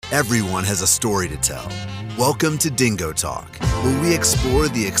Everyone has a story to tell. Welcome to Dingo Talk, where we explore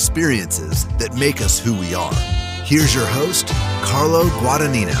the experiences that make us who we are. Here's your host, Carlo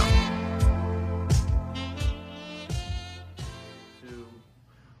Guadagnino.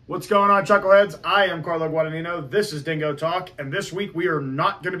 What's going on, Chuckleheads? I am Carlo Guadagnino. This is Dingo Talk, and this week we are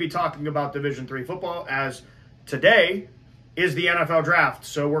not going to be talking about Division III football, as today is the NFL Draft.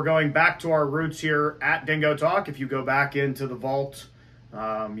 So we're going back to our roots here at Dingo Talk. If you go back into the vault,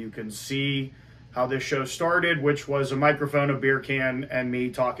 you can see how this show started, which was a microphone, a beer can, and me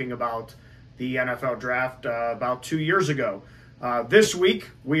talking about the NFL Draft about 2 years ago. This week,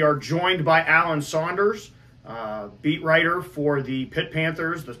 we are joined by Alan Saunders, beat writer for the Pitt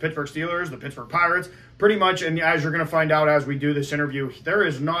Panthers, the Pittsburgh Steelers, the Pittsburgh Pirates. Pretty much, and as you're going to find out as we do this interview, there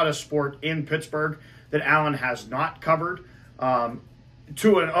is not a sport in Pittsburgh that Alan has not covered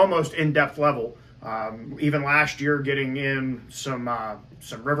to an almost in-depth level. Even last year, getting in some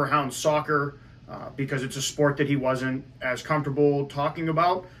Riverhound soccer because it's a sport that he wasn't as comfortable talking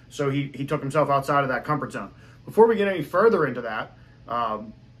about. So he took himself outside of that comfort zone. Before we get any further into that,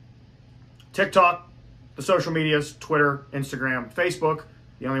 TikTok, the social medias, Twitter, Instagram, Facebook.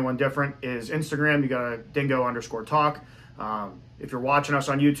 The only one different is Instagram. You got a dingo_talk. If you're watching us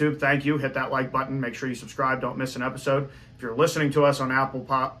on YouTube, thank you. Hit that like button. Make sure you subscribe. Don't miss an episode. If you're listening to us on Apple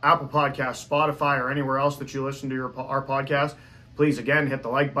Podcasts, Spotify, or anywhere else that you listen to our podcast, please, again, hit the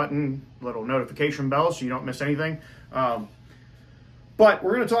like button, little notification bell so you don't miss anything. But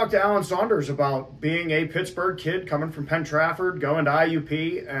we're going to talk to Alan Saunders about being a Pittsburgh kid coming from Penn Trafford, going to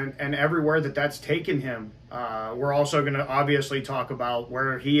IUP, and everywhere that's taken him. We're also going to obviously talk about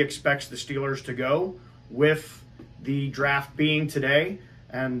where he expects the Steelers to go with the draft being today.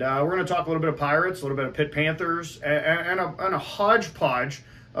 And we're going to talk a little bit of Pirates, a little bit of Pitt Panthers, and a hodgepodge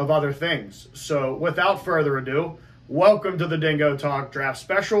of other things. So without further ado, welcome to the Dingo Talk Draft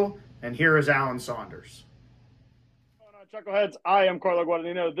Special, and here is Alan Saunders. Chuckleheads, I am Carlo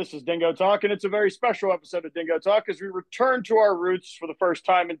Guadagnino. This is Dingo Talk, and it's a very special episode of Dingo Talk as we return to our roots for the first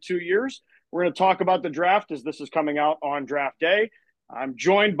time in 2 years. We're going to talk about the draft as this is coming out on draft day. I'm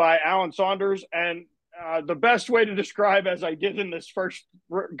joined by Alan Saunders, and the best way to describe, as I did in this first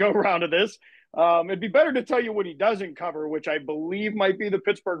go-round of this, it'd be better to tell you what he doesn't cover, which I believe might be the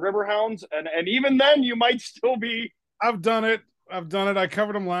Pittsburgh Riverhounds, and even then you might still be... I've done it. I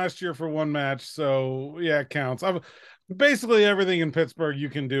covered them last year for one match, so yeah, it counts. Basically everything in Pittsburgh you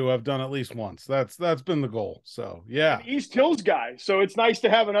can do, I've done at least once. That's been the goal. So yeah, an East Hills guy. So it's nice to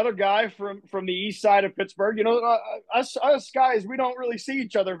have another guy from the east side of Pittsburgh. You know, us guys, we don't really see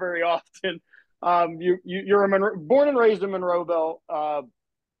each other very often. You're born and raised in Monroeville,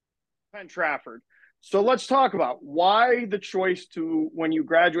 Penn Trafford. So let's talk about why the choice to, when you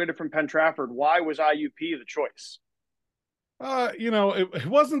graduated from Penn Trafford, why was IUP the choice? It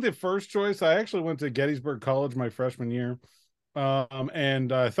wasn't the first choice. I actually went to Gettysburg College my freshman year,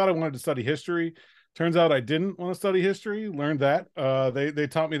 and I thought I wanted to study history. Turns out I didn't want to study history. Learned that. They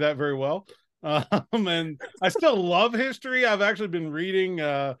taught me that very well, and I still love history. I've actually been reading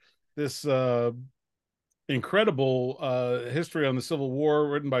this incredible history on the Civil War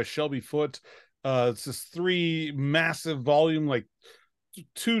written by Shelby Foote. It's this 3 massive volume, like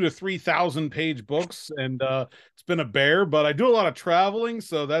 2,000 to 3,000 page books, and it's been a bear, but I do a lot of traveling,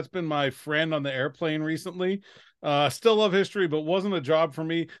 so that's been my friend on the airplane recently. Still love history, but wasn't a job for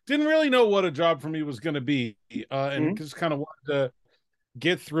me. Didn't really know what a job for me was going to be, and just kind of wanted to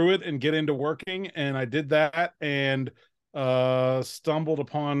get through it and get into working, and I did that, and stumbled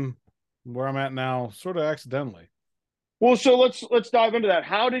upon where I'm at now sort of accidentally. Well, so let's dive into that.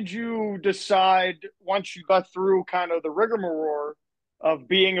 How did you decide, once you got through kind of the rigmarole of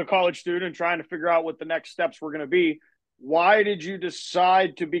being a college student, trying to figure out what the next steps were going to be, why did you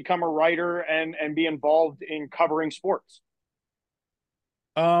decide to become a writer and be involved in covering sports?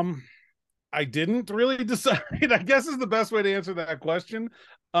 I didn't really decide, I guess is the best way to answer that question.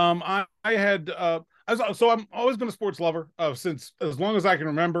 I've always been a sports lover since as long as I can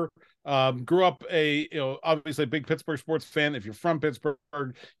remember. Grew up obviously a big Pittsburgh sports fan. If you're from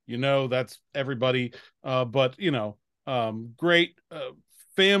Pittsburgh, that's everybody. But great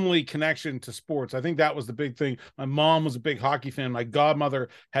family connection to sports. I think that was the big thing. My mom was a big hockey fan. My godmother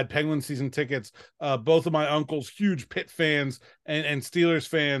had Penguin season tickets. Both of my uncles, huge Pitt fans and Steelers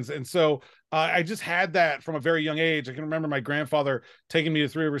fans. And so I just had that from a very young age. I can remember my grandfather taking me to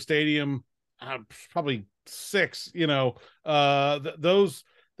Three River Stadium, probably 6,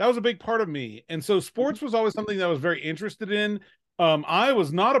 that was a big part of me. And so sports was always something that I was very interested in. I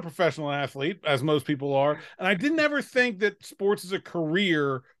was not a professional athlete, as most people are, and I didn't ever think that sports as a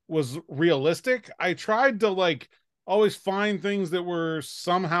career was realistic. I tried to always find things that were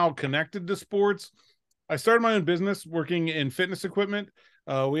somehow connected to sports. I started my own business working in fitness equipment.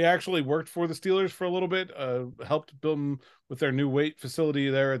 We actually worked for the Steelers for a little bit, helped build them with their new weight facility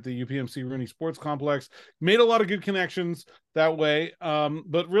there at the UPMC Rooney Sports Complex. Made a lot of good connections that way,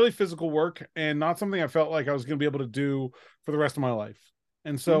 but really physical work and not something I felt like I was going to be able to do for the rest of my life.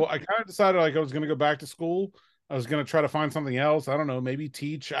 And so I kind of decided like I was going to go back to school. I was going to try to find something else. I don't know, maybe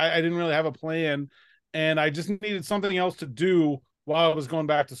teach. I didn't really have a plan, and I just needed something else to do while I was going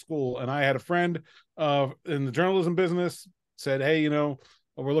back to school. And I had a friend in the journalism business, said, hey,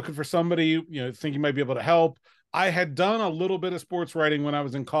 we're looking for somebody, think you might be able to help. I had done a little bit of sports writing when I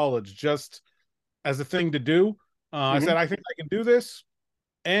was in college, just as a thing to do. I said, I think I can do this.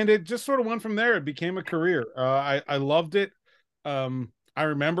 And it just sort of went from there. It became a career. I loved it. I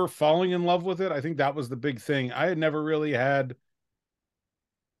remember falling in love with it. I think that was the big thing. I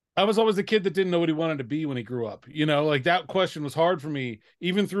was always the kid that didn't know what he wanted to be when he grew up. Like that question was hard for me.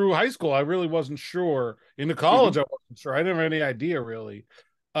 Even through high school, I really wasn't sure. Into college, I wasn't sure. I didn't have any idea really.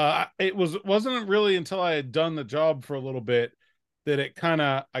 It wasn't really until I had done the job for a little bit that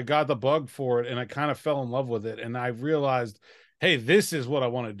I got the bug for it, and I kind of fell in love with it. And I realized, hey, this is what I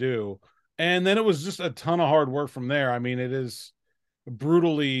want to do. And then it was just a ton of hard work from there. I mean, it is a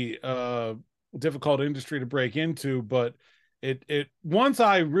brutally difficult industry to break into, but it once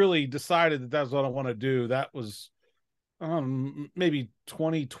I really decided that that's what I want to do, that was maybe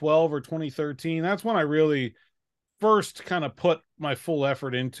 2012 or 2013. That's when I really first kind of put my full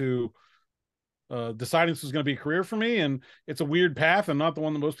effort into deciding this was going to be a career for me. And it's a weird path and not the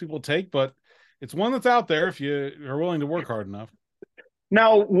one that most people take, but it's one that's out there if you are willing to work hard enough.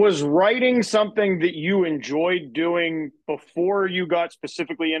 Now, was writing something that you enjoyed doing before you got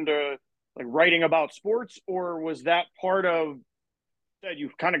specifically into like writing about sports, or was that part of that you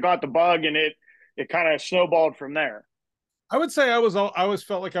kind of got the bug and it kind of snowballed from there? I would say I always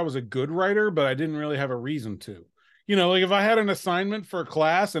felt like I was a good writer, but I didn't really have a reason to. Like if I had an assignment for a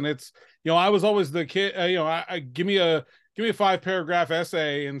class and it's, I was always the kid, I give me a 5-paragraph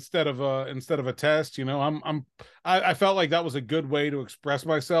essay instead of a test. I felt like that was a good way to express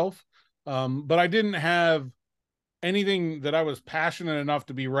myself. But I didn't have anything that I was passionate enough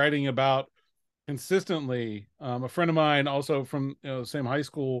to be writing about consistently. A friend of mine, also from the same high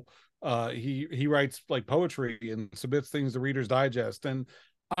school, he writes like poetry and submits things to Reader's Digest, and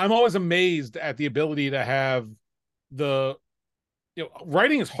I'm always amazed at the ability to have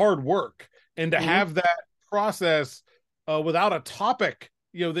writing is hard work, and to have that process without a topic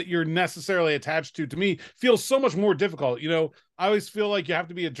that you're necessarily attached to me feels so much more difficult. I always feel like you have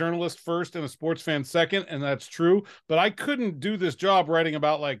to be a journalist first and a sports fan second, and that's true, but I couldn't do this job writing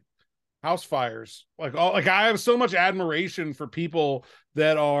about like house fires. I have so much admiration for people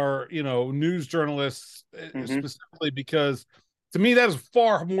that are news journalists, specifically because to me that is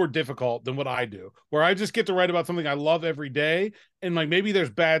far more difficult than what I do, where I just get to write about something I love every day, and like maybe there's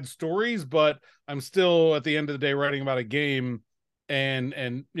bad stories, but I'm still at the end of the day writing about a game,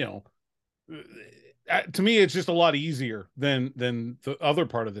 and to me it's just a lot easier than the other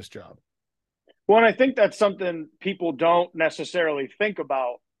part of this job. Well, and I think that's something people don't necessarily think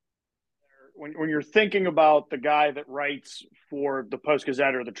about when you're thinking about the guy that writes for the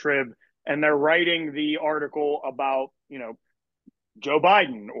Post-Gazette or the Trib, and they're writing the article about, Joe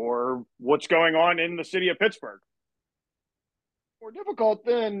Biden or what's going on in the city of Pittsburgh. More difficult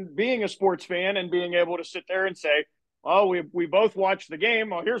than being a sports fan and being able to sit there and say, oh, we both watched the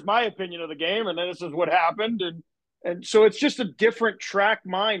game. Well, here's my opinion of the game, and then this is what happened. And so it's just a different track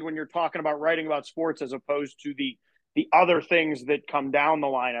mind when you're talking about writing about sports as opposed to the other things that come down the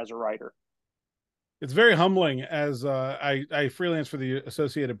line as a writer. It's very humbling as I freelance for the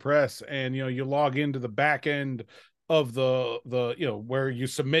Associated Press, and you log into the back end of the where you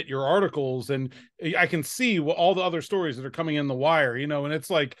submit your articles, and I can see all the other stories that are coming in the wire, and it's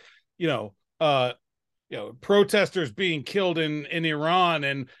like protesters being killed in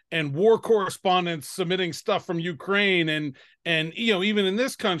Iran, and war correspondents submitting stuff from Ukraine, and even in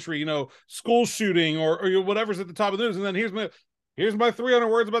this country, school shooting or whatever's at the top of the news, and then here's my 300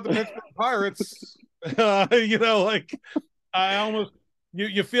 words about the Pittsburgh Pirates. Like I almost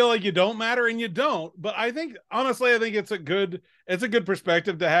you feel like you don't matter, and you don't. But honestly, I think it's a good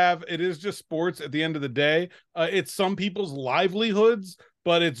perspective to have. It is just sports at the end of the day. It's some people's livelihoods,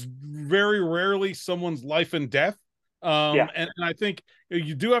 but it's very rarely someone's life and death. And I think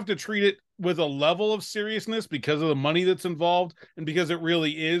you do have to treat it with a level of seriousness because of the money that's involved and because it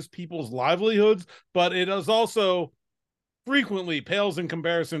really is people's livelihoods. But it is also frequently pales in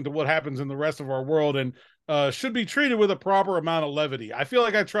comparison to what happens in the rest of our world, and should be treated with a proper amount of levity. I feel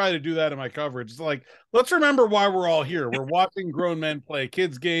like I try to do that in my coverage. It's like, let's remember why we're all here. We're watching grown men play a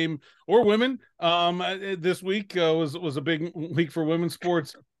kids game, or women. This week was a big week for women's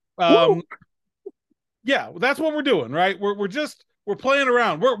sports. Yeah, that's what we're doing, right? We're playing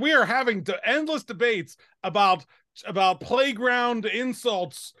around. We are having endless debates about playground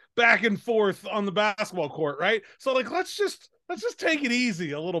insults back and forth on the basketball court, right? So like, let's just take it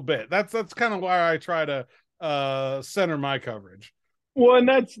easy a little bit. That's kind of why I try to center my coverage. Well,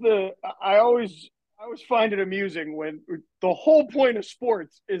 and I always find it amusing when the whole point of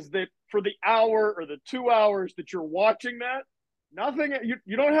sports is that for the hour or the 2 hours that you're watching that, nothing,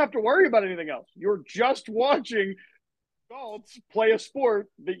 you don't have to worry about anything else. You're just watching adults play a sport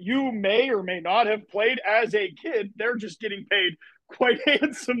that you may or may not have played as a kid. They're just getting paid quite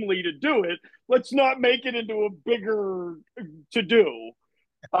handsomely to do it. Let's not make it into a bigger to do.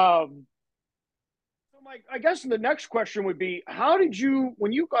 I guess the next question would be, how did you,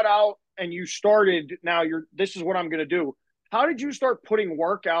 when you got out and you started, now this is what I'm going to do. How did you start putting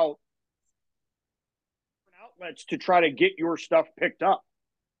work out outlets to try to get your stuff picked up?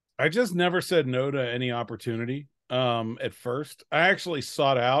 I just never said no to any opportunity. At first, I actually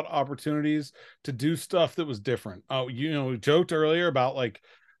sought out opportunities to do stuff that was different. Oh, we joked earlier about like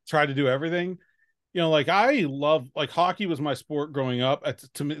try to do everything. Like I love, like, hockey was my sport growing up.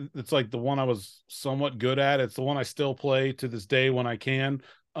 To me, it's like the one I was somewhat good at. It's the one I still play to this day when I can.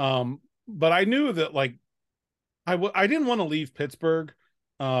 But I knew that like I didn't want to leave Pittsburgh.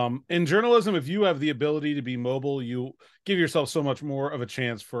 In journalism, if you have the ability to be mobile, you give yourself so much more of a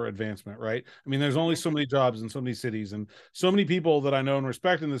chance for advancement, right? I mean, there's only so many jobs in so many cities, and so many people that I know and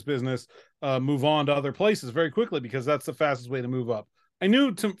respect in this business move on to other places very quickly because that's the fastest way to move up. I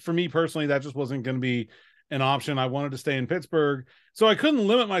knew for me personally, that just wasn't going to be an option. I wanted to stay in Pittsburgh, so I couldn't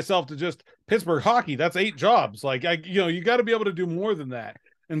limit myself to just Pittsburgh hockey. That's 8 jobs. Like you got to be able to do more than that.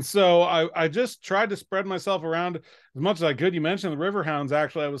 And so I just tried to spread myself around as much as I could. You mentioned the Riverhounds.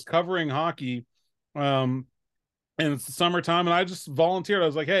 Actually, I was covering hockey, and it's the summertime, and I just volunteered. I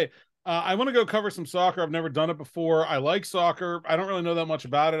was like, hey, I want to go cover some soccer. I've never done it before. I like soccer. I don't really know that much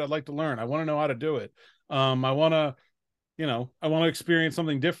about it. I'd like to learn. I want to know how to do it. I want to experience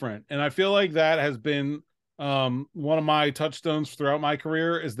something different. And I feel like that has been one of my touchstones throughout my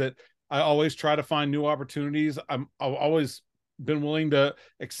career, is that I always try to find new opportunities. I've always been willing to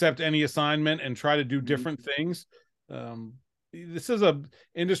accept any assignment and try to do different things. This is a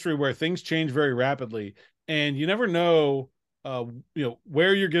industry where things change very rapidly, and you never know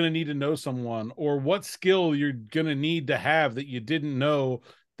where you're going to need to know someone, or what skill you're going to need to have that you didn't know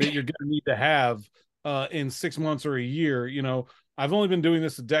that you're going to need to have in 6 months or a year. I've only been doing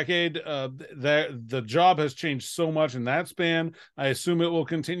this a decade. The job has changed so much in that span. I assume it will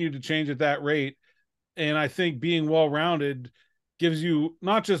continue to change at that rate. And I think being well-rounded gives you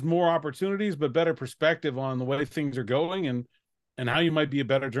not just more opportunities, but better perspective on the way things are going, and how you might be a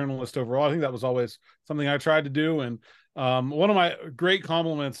better journalist overall. I think that was always something I tried to do. And one of my great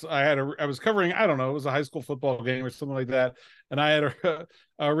compliments I was covering, I don't know, it was a high school football game or something like that. And I had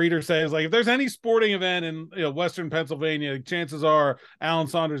a reader say, it's like, if there's any sporting event in Western Pennsylvania, chances are Alan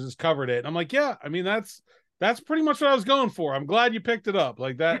Saunders has covered it. And I'm like, yeah, I mean, that's pretty much what I was going for. I'm glad you picked it up.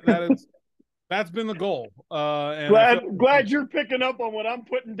 Like that is, that's been the goal. And glad you're picking up on what I'm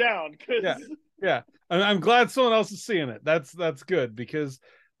putting down. Yeah. I'm glad someone else is seeing it. That's good, because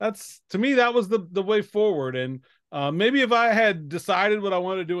to me, that was the way forward. And maybe if I had decided what I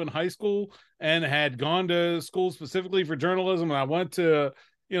wanted to do in high school and had gone to school specifically for journalism, and I went to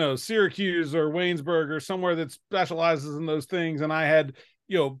Syracuse or Waynesburg or somewhere that specializes in those things, and I had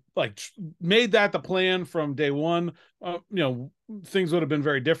made that the plan from day one, things would have been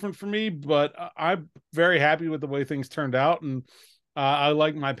very different for me. But I'm very happy with the way things turned out, and I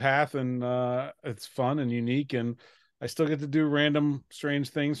like my path, and it's fun and unique, and I still get to do random strange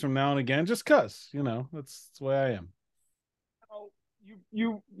things from now and again, just because that's the way I am.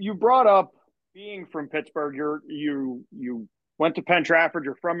 You brought up being from Pittsburgh. You went to Penn Trafford.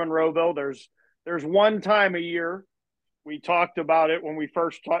 You're from Monroeville. There's one time a year. We talked about it when we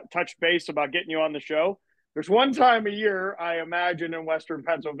first touched base about getting you on the show. There's one time a year, I imagine, in Western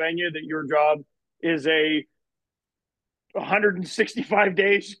Pennsylvania that your job is 165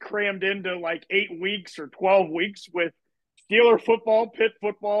 days crammed into like 8 weeks or 12 weeks with Steeler football, Pitt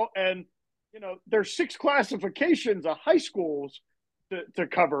football, and there's 6 classifications of high schools to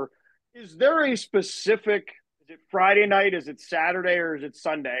cover. Is there a specific? Is it Friday night? Is it Saturday? Or is it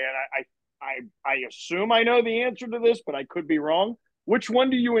Sunday? And I assume I know the answer to this, but I could be wrong. Which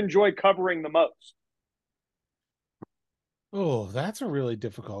one do you enjoy covering the most? Oh, that's a really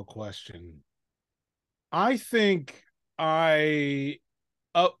difficult question. I think I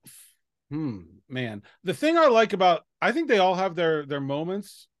uh man. The thing I like about I think they all have their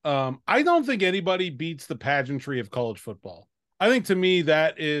moments. I don't think anybody beats the pageantry of college football. I think to me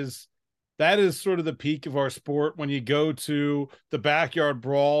that is sort of the peak of our sport when you go to the backyard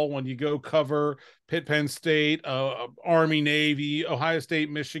brawl, when you go cover Pitt, Penn State, Army, Navy, Ohio State,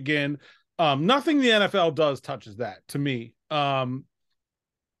 Michigan. Nothing the NFL does touches that to me.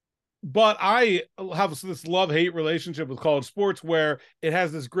 But I have this love-hate relationship with college sports where it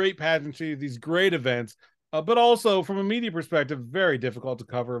has this great pageantry, these great events, but also from a media perspective, very difficult to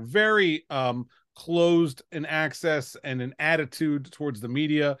cover, very closed in access and an attitude towards the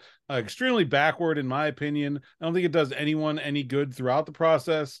media, extremely backward in my opinion. I don't think it does anyone any good throughout the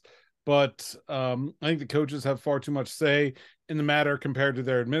process, but I think the coaches have far too much say in the matter compared to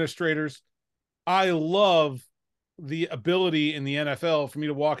their administrators. I love the ability in the NFL for me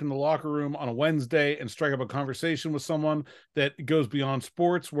to walk in the locker room on a Wednesday and strike up a conversation with someone that goes beyond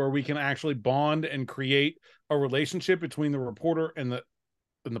sports, where we can actually bond and create a relationship between the reporter and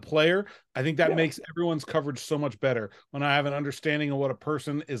the player. I think that Yeah. makes everyone's coverage so much better when I have an understanding of what a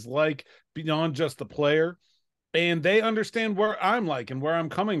person is like beyond just the player, and they understand where I'm like and where I'm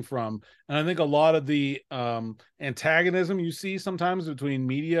coming from. And I think a lot of the antagonism you see sometimes between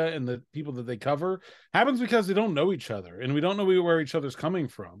media and the people that they cover happens because they don't know each other and we don't know where each other's coming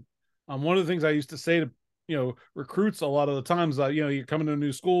from. One of the things I used to say to recruits a lot of the times, you're coming to a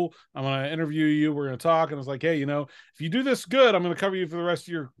new school, I'm going to interview you, we're going to talk, and it's like, hey, if you do this good, I'm going to cover you for the rest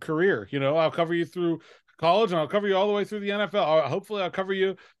of your career. I'll cover you through college and I'll cover you all the way through the NFL. Hopefully I'll cover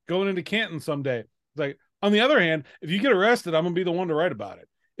you going into Canton someday. It's like, on the other hand, if you get arrested, I'm gonna be the one to write about it.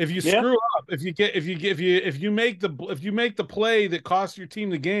 If you Yeah. screw up, if you make the play that costs your team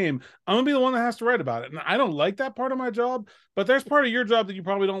the game, I'm gonna be the one that has to write about it. And I don't like that part of my job, but there's part of your job that you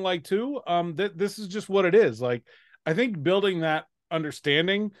probably don't like too. This is just what it is. Like, I think building that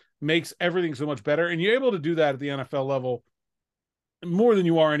understanding makes everything so much better, and you're able to do that at the NFL level more than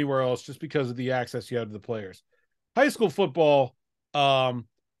you are anywhere else, just because of the access you have to the players. High school football,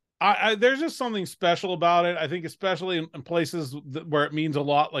 there's just something special about it. I think, especially in places where it means a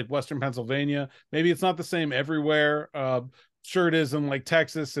lot, like Western Pennsylvania. Maybe it's not the same everywhere. Sure, it is in like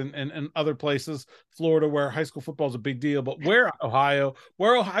Texas and other places, Florida, where high school football is a big deal. But where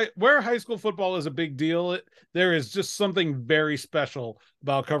high school football is a big deal, there is just something very special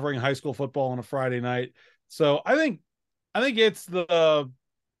about covering high school football on a Friday night. So I think it's the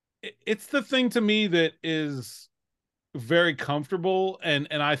thing to me that is very comfortable, and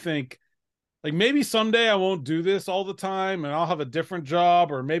I think, like, maybe someday I won't do this all the time and I'll have a different job,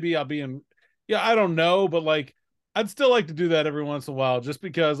 or maybe I'll be in, yeah, I don't know, but like I'd still like to do that every once in a while, just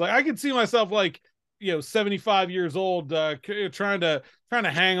because like I could see myself like 75 years old, trying to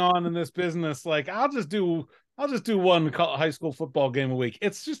hang on in this business. Like I'll just do one high school football game a week.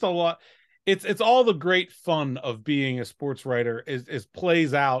 It's just a lot. It's all the great fun of being a sports writer is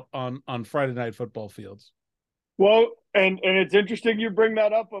plays out on Friday night football fields. Well, and it's interesting you bring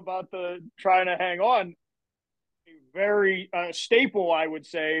that up about the trying to hang on. A very staple, I would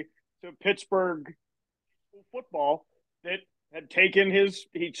say, to Pittsburgh football that had taken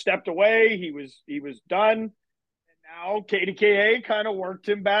he stepped away, he was done, and now KDKA kind of worked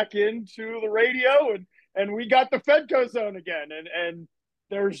him back into the radio, and we got the Fedco zone again, and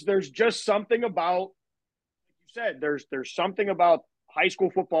there's just something about, like you said, there's something about high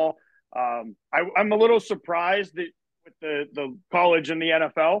school football. I'm a little surprised that with the college and the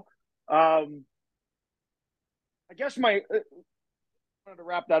NFL. I guess my wanted to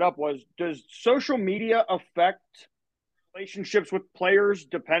wrap that up was, does social media affect relationships with players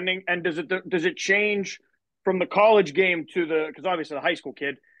depending, and does it change from the college game to the, because obviously the high school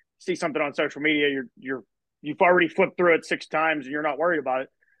kid see something on social media, you've already flipped through it 6 times and you're not worried about it.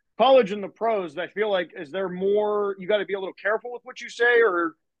 College and the pros, I feel like, is there more, you got to be a little careful with what you say,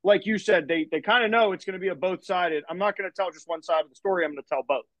 or like you said, they kind of know it's going to be a both sided, I'm not going to tell just one side of the story, I'm going to tell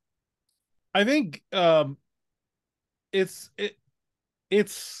both. I think it's it,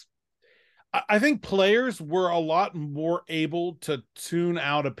 it's I think players were a lot more able to tune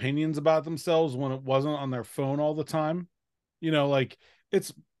out opinions about themselves when it wasn't on their phone all the time. Like,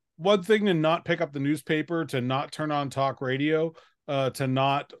 it's one thing to not pick up the newspaper, to not turn on talk radio, to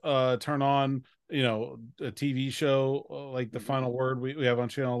not turn on, a TV show like The Final Word we have on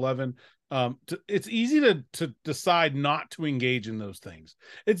Channel 11. It's easy to decide not to engage in those things.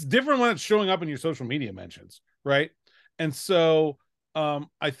 It's different when it's showing up in your social media mentions, right? And so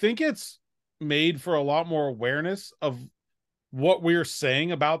I think it's made for a lot more awareness of what we're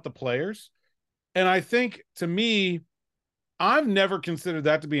saying about the players. And I think, to me, I've never considered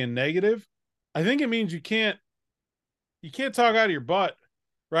that to be a negative. I think it means you can't talk out of your butt,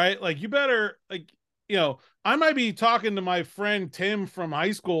 right? Like you better I might be talking to my friend Tim from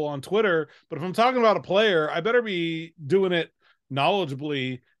high school on Twitter, but if I'm talking about a player, I better be doing it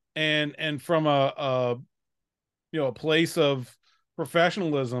knowledgeably and from a place of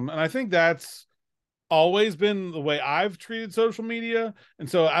professionalism. And I think that's always been the way I've treated social media. And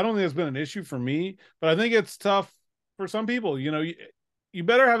so I don't think it's been an issue for me, but I think it's tough for some people. You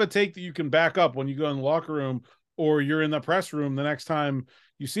better have a take that you can back up when you go in the locker room or you're in the press room the next time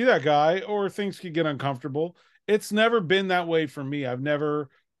you see that guy, or things could get uncomfortable. It's never been that way for me. I've never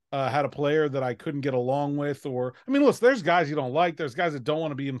had a player that I couldn't get along with, or I mean, listen, there's guys you don't like, there's guys that don't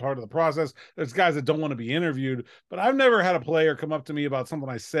want to be in part of the process, there's guys that don't want to be interviewed, but I've never had a player come up to me about something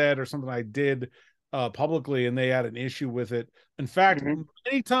I said or something I did publicly and they had an issue with it. In fact,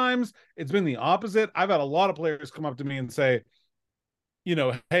 many times it's been the opposite. I've had a lot of players come up to me and say,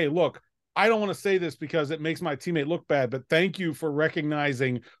 hey, look, I don't want to say this because it makes my teammate look bad, but thank you for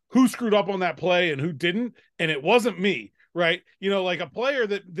recognizing who screwed up on that play and who didn't. And it wasn't me, right? Like a player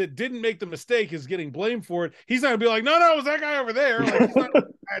that didn't make the mistake is getting blamed for it. He's not gonna be like, no, it was that guy over there. Like he's not a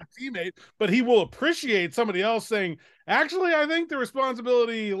bad teammate, but he will appreciate somebody else saying, actually, I think the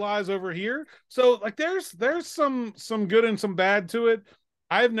responsibility lies over here. So like there's some good and some bad to it.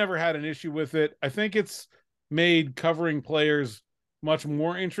 I've never had an issue with it. I think it's made covering players much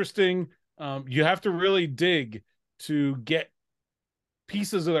more interesting. You have to really dig to get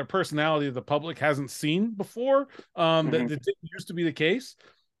pieces of their personality that the public hasn't seen before. That didn't used to be the case.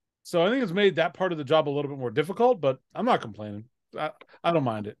 So I think it's made that part of the job a little bit more difficult, but I'm not complaining. I don't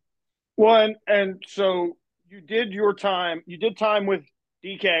mind it. Well, and so you did time with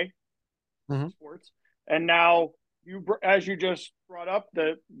DK Sports, and now as you just brought up,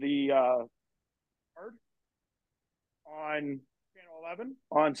 the card on Channel 11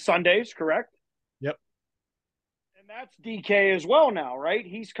 on Sundays, correct? Yep. And that's DK as well now, right?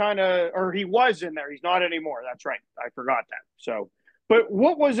 He's he was in there. He's not anymore. That's right. I forgot that. So, but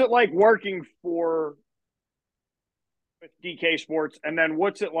what was it like working with DK Sports, and then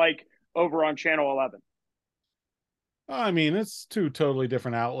what's it like over on Channel 11? I mean, it's two totally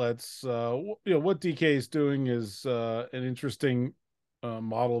different outlets. What DK is doing is an interesting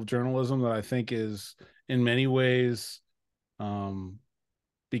model of journalism that I think is in many ways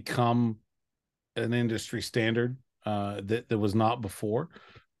become an industry standard that was not before.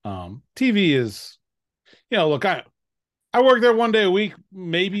 TV is, look, I work there one day a week,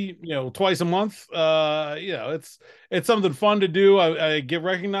 maybe, twice a month. It's something fun to do. I get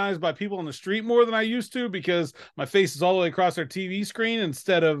recognized by people on the street more than I used to because my face is all the way across their TV screen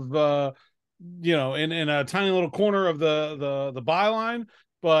instead of, in a tiny little corner of the byline.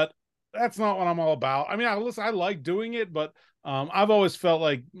 But that's not what I'm all about. I mean, I like doing it, but I've always felt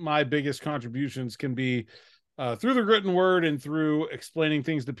like my biggest contributions can be through the written word and through explaining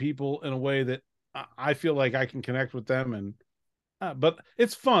things to people in a way that I feel like I can connect with them. And but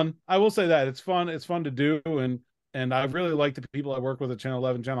it's fun. I will say that it's fun. It's fun to do, and I really like the people I work with at Channel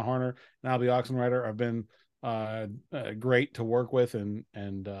 11. Jenna Harner and Albie Oxenreiter have been great to work with, and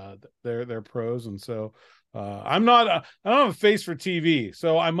they're pros. And so I don't have a face for TV,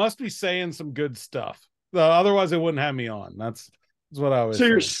 so I must be saying some good stuff. Otherwise, they wouldn't have me on. That's what I always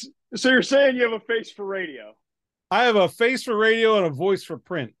say. So you're saying you have a face for radio? I have a face for radio and a voice for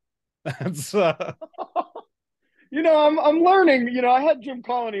print. That's I'm learning. I had Jim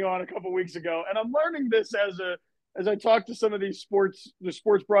Colony on a couple weeks ago, and I'm learning this as I talk to some of the sports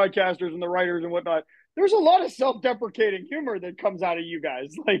broadcasters and the writers and whatnot. There's a lot of self-deprecating humor that comes out of you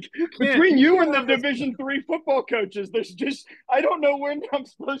guys. Like between you and the Division III football coaches, there's just I don't know when I'm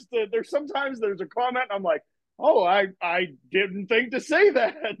supposed to. There's a comment, and I'm like, oh, I didn't think to say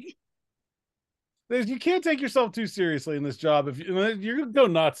that. You can't take yourself too seriously in this job. If you're gonna go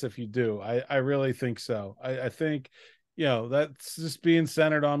nuts if you do. I really think so. I think that's just being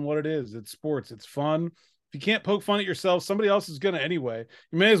centered on what it is. It's sports. It's fun. If you can't poke fun at yourself, somebody else is gonna anyway.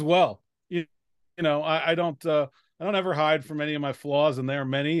 You may as well. I don't ever hide from any of my flaws, and there are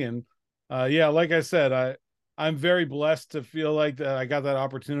many. And like I said, I'm very blessed to feel like that I got that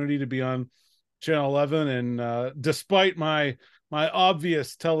opportunity to be on Channel 11, and despite my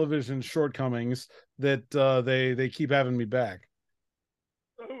obvious television shortcomings, that they keep having me back.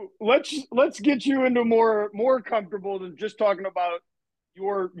 So let's get you into more comfortable than just talking about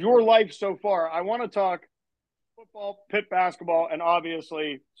your life so far. I want to talk football, Pitt basketball, and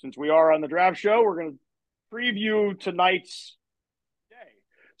obviously, since we are on the draft show, we're going to preview tonight's day.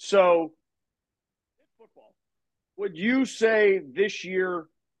 So, football. Would you say this year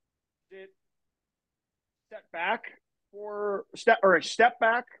it set back for a step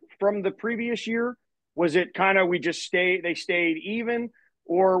back from the previous year? Was it kind of they stayed even,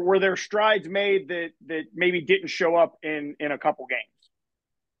 or were there strides made that maybe didn't show up in a couple games?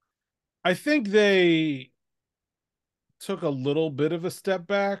 I think they took a little bit of a step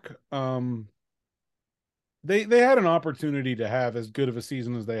back. They had an opportunity to have as good of a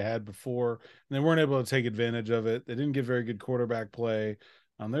season as they had before, and they weren't able to take advantage of it. They didn't get very good quarterback play.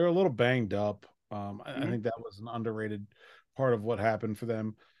 They were a little banged up. I think that was an underrated part of what happened for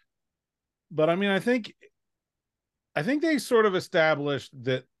them. But I mean, I think they sort of established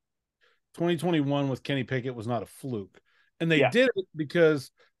that 2021 with Kenny Pickett was not a fluke. And they did it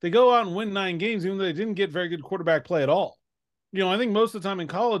because they go out and win 9 games, even though they didn't get very good quarterback play at all. I think most of the time in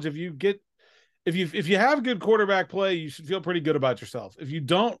college, if you have good quarterback play, you should feel pretty good about yourself. If you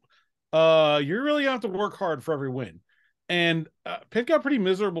don't, you're really gonna have to work hard for every win. And Pitt got pretty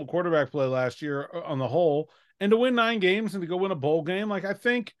miserable quarterback play last year on the whole. And to win 9 games and to go win a bowl game, like I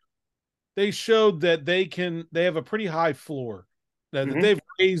think they showed that they have a pretty high floor, that they've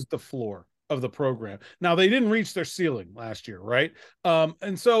raised the floor of the program. Now they didn't reach their ceiling last year, right?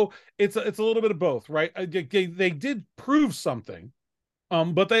 And so it's a little bit of both, right? They did prove something,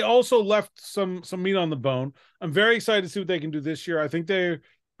 but they also left some meat on the bone. I'm very excited to see what they can do this year. I think they're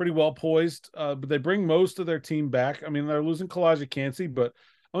pretty well poised, but they bring most of their team back. I mean, they're losing Kalijah, but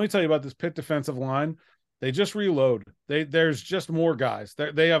let me tell you about this Pitt defensive line. They just reload. There's just more guys.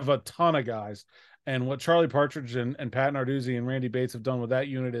 They have a ton of guys. And what Charlie Partridge and Pat Narduzzi and Randy Bates have done with that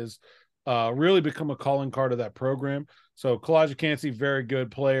unit is really become a calling card of that program. So Kalijah, very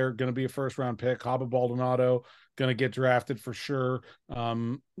good player, going to be a first-round pick. Haba Baldonado, going to get drafted for sure.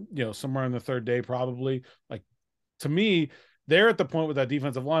 Somewhere in the third day probably. Like, to me, they're at the point with that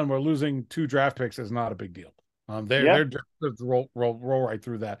defensive line where losing 2 draft picks is not a big deal. They're just roll right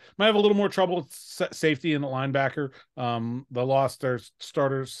through that. Might have a little more trouble with safety and the linebacker. They lost their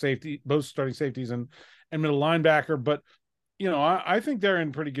both starting safeties and middle linebacker. But I think they're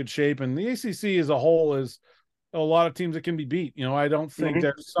in pretty good shape. And the ACC as a whole is a lot of teams that can be beat. I don't think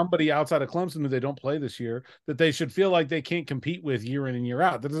there's somebody outside of Clemson who they don't play this year that they should feel like they can't compete with year in and year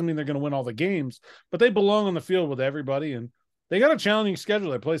out. That doesn't mean they're going to win all the games, but they belong on the field with everybody. And they got a challenging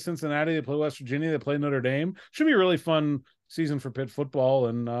schedule. They play Cincinnati, they play West Virginia, they play Notre Dame. Should be a really fun season for Pitt football,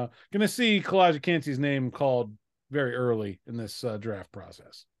 and going to see Kalijah name called very early in this draft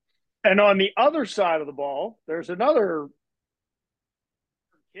process. And on the other side of the ball, there's another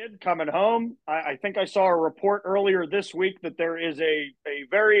kid coming home. I think I saw a report earlier this week that there is a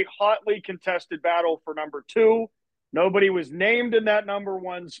very hotly contested battle for number 2. Nobody was named in that number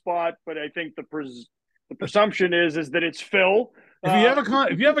 1 spot, but I think the presumption is that it's Phil.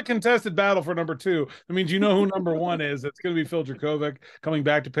 If you have a contested battle for number 2, that means you know who number 1 is. It's going to be Phil Dracovic coming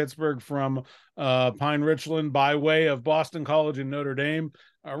back to Pittsburgh from Pine Richland by way of Boston College and Notre Dame.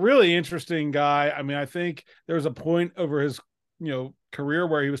 A really interesting guy. I mean, I think there was a point over his career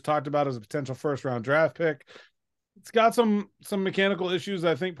where he was talked about as a potential first-round draft pick. It's got some mechanical issues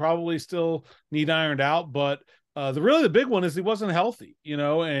I think probably still need ironed out, but the big one is he wasn't healthy,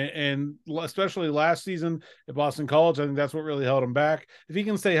 and especially last season at Boston College. I think that's what really held him back. If he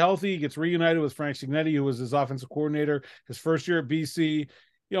can stay healthy, he gets reunited with Frank Cignetti, who was his offensive coordinator his first year at BC.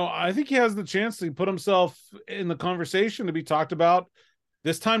 I think he has the chance to put himself in the conversation to be talked about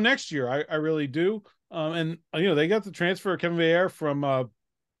this time next year. I really do. And they got the transfer of Kevin Veer from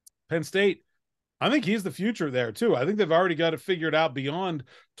Penn State. I think he's the future there too. I think they've already got it figured out beyond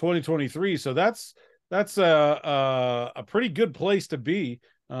 2023. So that's a pretty good place to be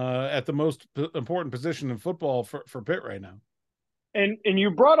at the most important position in football for Pitt right now. And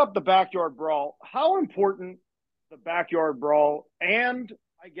you brought up the backyard brawl. How important the backyard brawl, and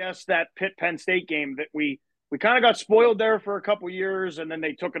I guess that Pitt Penn State game that we kind of got spoiled there for a couple years, and then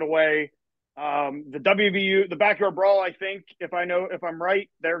they took it away. The WVU, the backyard brawl, I think, if I'm right,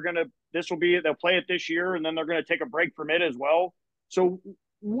 they'll play it this year, and then they're going to take a break from it as well. So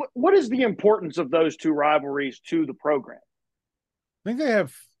what is the importance of those 2 rivalries to the program? I think they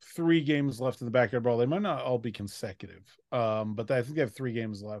have 3 games left in the backyard brawl. They might not all be consecutive, but I think they have 3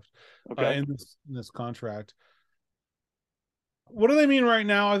 games left in this contract. What do they mean right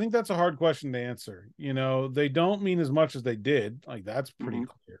now? I think that's a hard question to answer. They don't mean as much as they did. Like, that's pretty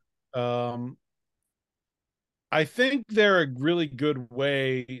clear. I think they're a really good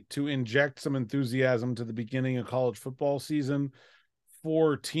way to inject some enthusiasm to the beginning of college football season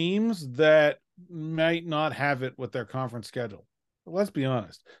for teams that might not have it with their conference schedule. But let's be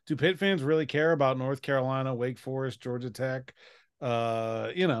honest. Do Pitt fans really care about North Carolina, Wake Forest, Georgia Tech?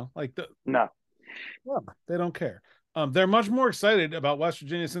 No. Well, they don't care. They're much more excited about West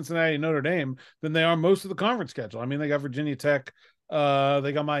Virginia, Cincinnati, and Notre Dame than they are most of the conference schedule. I mean, they got Virginia Tech,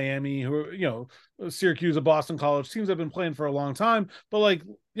 they got Miami, who are, Syracuse, a Boston College teams have been playing for a long time. But like,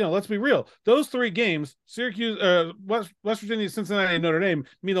 let's be real. Those three games, Syracuse, West Virginia, Cincinnati, and Notre Dame,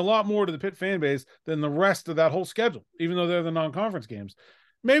 mean a lot more to the Pitt fan base than the rest of that whole schedule, even though they're the non-conference games.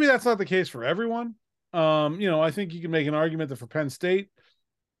 Maybe that's not the case for everyone. I think you can make an argument that for Penn State,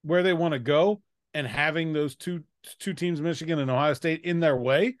 where they want to go, and having those two teams, Michigan and Ohio State, in their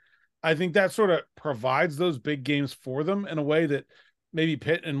way, I think that sort of provides those big games for them in a way that maybe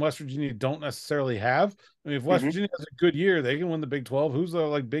Pitt and West Virginia don't necessarily have. I mean, if West Virginia has a good year, they can win the Big 12. Who's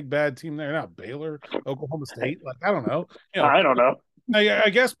the big bad team there now? Baylor, Oklahoma State? Like, I don't know. I don't know. I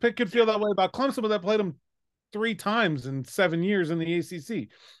guess Pitt could feel that way about Clemson, but that played them 3 times in 7 years in the ACC.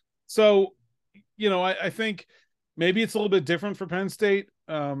 So, I think maybe it's a little bit different for Penn State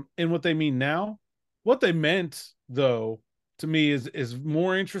in what they mean now. What they meant, though, to me is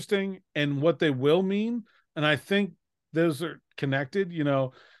more interesting, and what they will mean. And I think those are connected.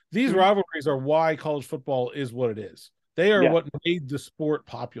 These rivalries are why college football is what it is. They are what made the sport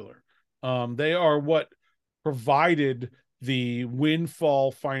popular. They are what provided the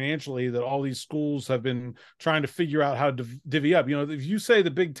windfall financially that all these schools have been trying to figure out how to divvy up. If you say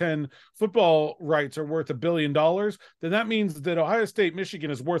the Big Ten football rights are worth $1 billion, then that means that Ohio State, Michigan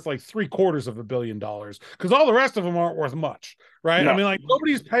is worth like $750 million because all the rest of them aren't worth much, right? No. I mean, like,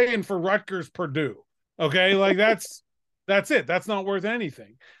 nobody's paying for Rutgers, Purdue. Okay. Like that's it. That's not worth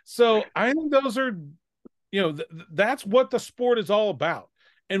anything. So I think those are, that's what the sport is all about.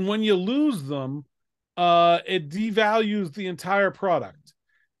 And when you lose them, it devalues the entire product.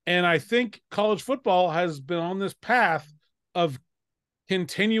 And I think college football has been on this path of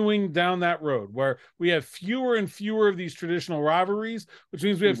continuing down that road where we have fewer and fewer of these traditional rivalries, which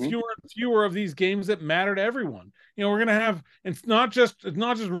means we have fewer and fewer of these games that matter to everyone. We're going to have, it's not just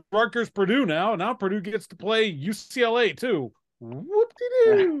Rutgers, Purdue now. Now Purdue gets to play UCLA too.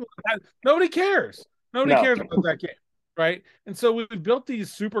 Whoop-de-doo. Nobody cares. Nobody cares about that game. Right. And so we've built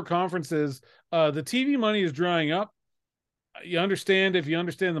these super conferences. The TV money is drying up. If you understand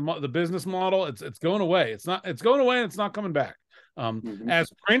the business model, it's going away. It's going away and it's not coming back.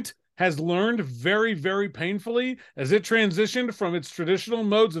 As print has learned very, very painfully as it transitioned from its traditional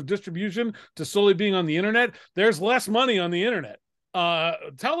modes of distribution to solely being on the internet, there's less money on the internet.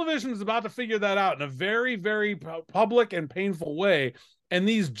 Television is about to figure that out in a very, very public and painful way. And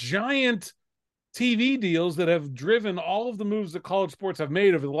these giant TV deals that have driven all of the moves that college sports have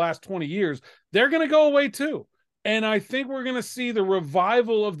made over the last 20 years, they're going to go away too. And I think we're going to see the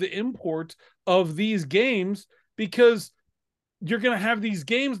revival of the import of these games because you're going to have these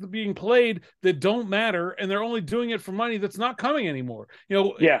games that are being played that don't matter, and they're only doing it for money that's not coming anymore.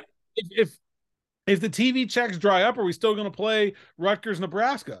 If the TV checks dry up, are we still going to play Rutgers,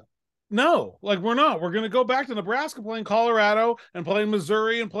 Nebraska? No, we're not. We're going to go back to Nebraska playing Colorado and playing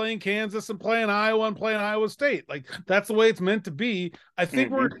Missouri and playing Kansas and playing Iowa and playing Iowa State. Like, that's the way it's meant to be. I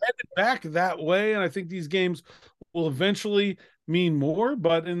think we're headed back that way, and I think these games will eventually mean more.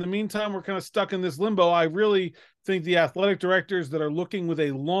 But in the meantime, we're kind of stuck in this limbo. I really think the athletic directors that are looking with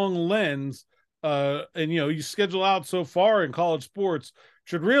a long lens, and you schedule out so far in college sports,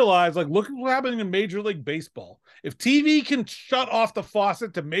 should realize, look at what's happening in Major League Baseball. If TV can shut off the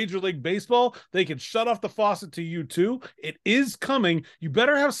faucet to Major League Baseball, they can shut off the faucet to you too. It is coming. You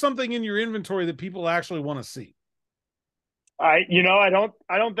better have something in your inventory that people actually want to see. I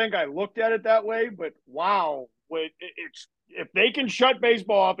don't think I looked at it that way, but wow, if they can shut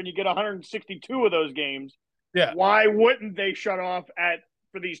baseball off and you get 162 of those games, why wouldn't they shut off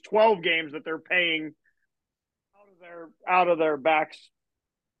for these 12 games that they're paying out of their backs?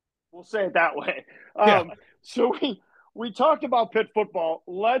 We'll say it that way. So we talked about Pitt football.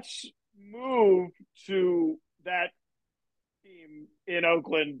 Let's move to that team in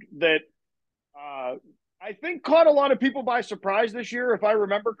Oakland that I think caught a lot of people by surprise this year. If I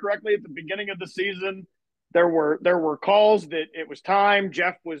remember correctly, at the beginning of the season, there were calls that it was time.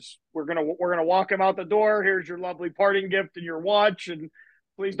 Jeff we're gonna walk him out the door. Here's your lovely parting gift and your watch, and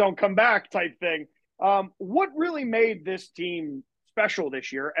please don't come back type thing. What really made this team special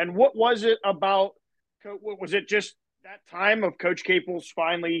this year, and what was it about? Was it just that time of Coach Capel's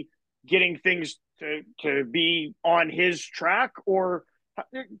finally getting things to be on his track, or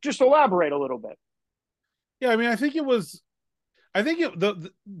just elaborate a little bit? Yeah, I mean, I think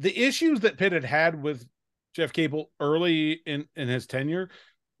the issues that Pitt had with Jeff Capel early in his tenure,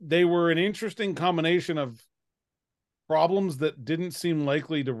 they were an interesting combination of problems that didn't seem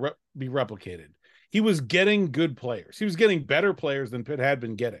likely to be replicated. He was getting good players. He was getting better players than Pitt had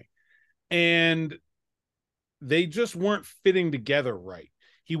been getting. And they just weren't fitting together right.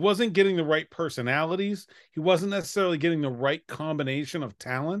 He wasn't getting the right personalities. He wasn't necessarily getting the right combination of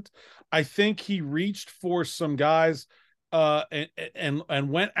talent. I think he reached for some guys and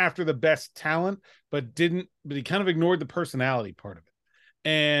went after the best talent, but he kind of ignored the personality part of it.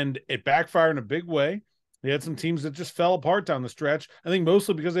 And it backfired in a big way. They had some teams that just fell apart down the stretch. I think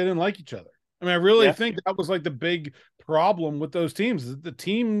mostly because they didn't like each other. I mean, I really think that was like the big problem with those teams. The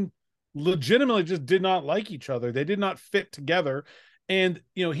team legitimately just did not like each other. They did not fit together. And,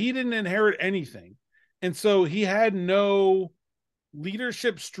 he didn't inherit anything. And so he had no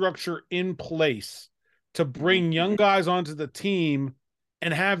leadership structure in place to bring young guys onto the team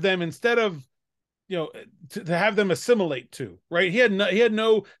and have them, instead of, to have them assimilate to, right? He had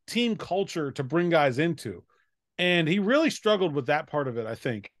no team culture to bring guys into. And he really struggled with that part of it, I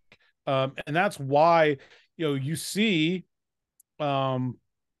think. And that's why, you see, Audis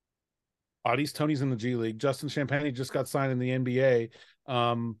Tony's in the G League. Justin Champagne just got signed in the NBA.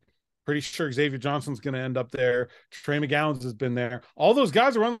 Pretty sure Xavier Johnson's going to end up there. Trey McGowan's has been there. All those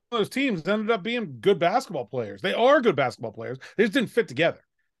guys around those teams ended up being good basketball players. They are good basketball players. They just didn't fit together.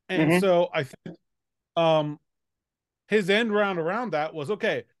 And so I think his end round around that was,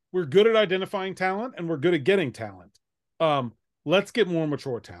 okay, we're good at identifying talent and we're good at getting talent. Let's get more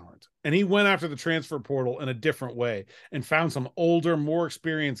mature talent. And he went after the transfer portal in a different way and found some older, more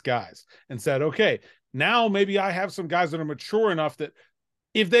experienced guys and said, okay, now maybe I have some guys that are mature enough that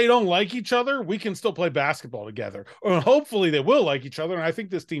if they don't like each other, we can still play basketball together. Or hopefully they will like each other. And I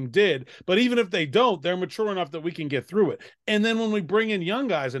think this team did. But even if they don't, they're mature enough that we can get through it. And then when we bring in young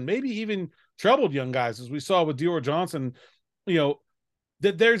guys, and maybe even troubled young guys, as we saw with Dior Johnson,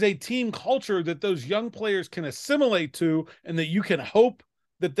 that there's a team culture that those young players can assimilate to, and that you can hope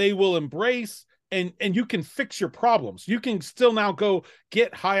that they will embrace, and you can fix your problems. You can still now go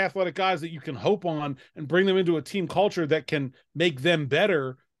get high athletic guys that you can hope on and bring them into a team culture that can make them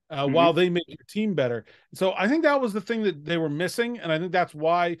better while they make your team better. So I think that was the thing that they were missing. And I think that's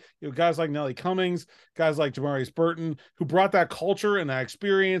why, guys like Nelly Cummings, guys like Jamarius Burton, who brought that culture and that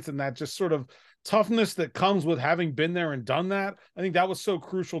experience and that just sort of toughness that comes with having been there and done that. I think that was so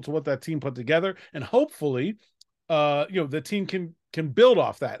crucial to what that team put together. And hopefully, the team can build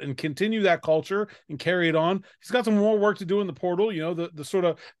off that and continue that culture and carry it on. He's got some more work to do in the portal. The sort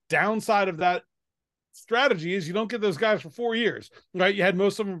of downside of that strategy is you don't get those guys for 4 years, right? You had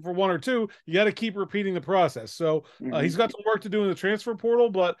most of them for 1 or 2. You got to keep repeating the process. So he's got some work to do in the transfer portal,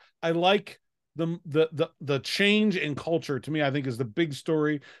 but I like the change in culture. To me, I think is the big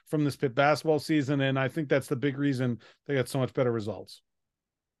story from this Pitt basketball season. And I think that's the big reason they got so much better results.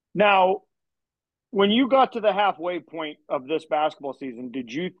 Now, when you got to the halfway point of this basketball season,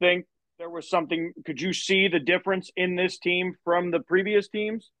 did you think there was something? Could you see the difference in this team from the previous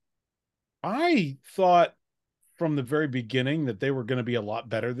teams? I thought from the very beginning that they were going to be a lot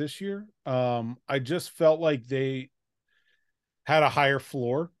better this year. I just felt like they had a higher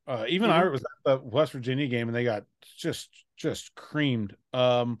floor. Even I was at the West Virginia game and they got just creamed.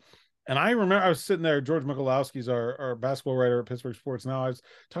 And I remember I was sitting there, George Mikulowski's our basketball writer at Pittsburgh Sports Now. I was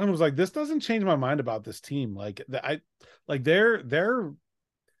talking to him, was like, this doesn't change my mind about this team.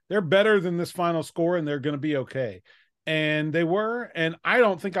 They're better than this final score and they're going to be okay. And they were, and I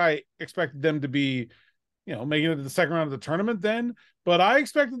don't think I expected them to be, making it to the second round of the tournament then, but I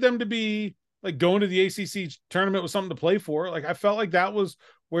expected them to be like going to the ACC tournament with something to play for. Like, I felt like that was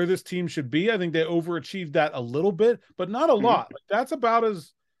where this team should be. I think they overachieved that a little bit, but not a lot. Like,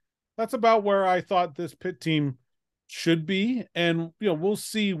 that's about where I thought this Pitt team should be. And, we'll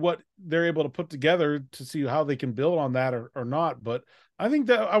see what they're able to put together to see how they can build on that or not. But I think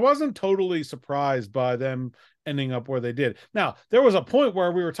that I wasn't totally surprised by them ending up where they did. Now, there was a point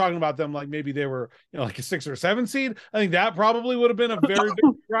where we were talking about them like maybe they were, like a 6 or 7 seed. I think that probably would have been a very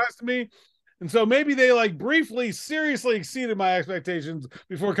big surprise to me. And so maybe they like briefly, seriously exceeded my expectations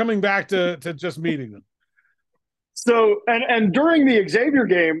before coming back to just meeting them. So, and during the Xavier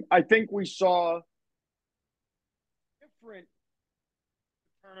game, I think we saw a different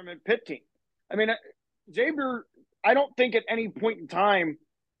tournament Pitt team. I mean, Xavier, I don't think at any point in time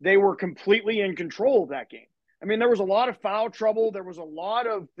they were completely in control of that game. I mean, there was a lot of foul trouble. There was a lot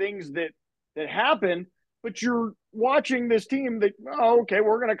of things that happened, but you're watching this team that, okay,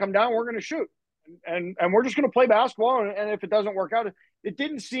 we're going to come down, we're going to shoot, and we're just going to play basketball. And if it doesn't work out, it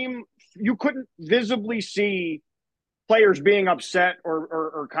didn't seem, you couldn't visibly see players being upset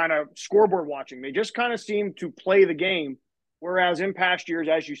or kind of scoreboard watching. They just kind of seemed to play the game. Whereas in past years,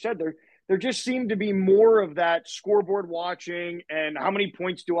 as you said, there just seemed to be more of that scoreboard watching and how many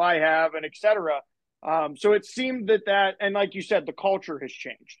points do I have and et cetera. So it seemed that, and like you said, the culture has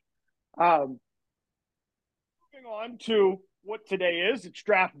changed. moving on to what today is, it's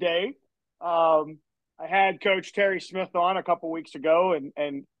draft day. I had Coach Terry Smith on a couple weeks ago,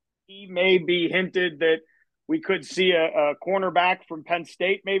 and he maybe hinted that we could see a cornerback from Penn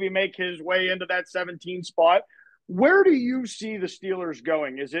State maybe make his way into that 17 spot. Where do you see the Steelers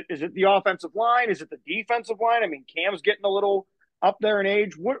going? Is it the offensive line? Is it the defensive line? I mean, Cam's getting a little up there in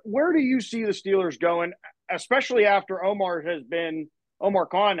age. Where do you see the Steelers going, especially after Omar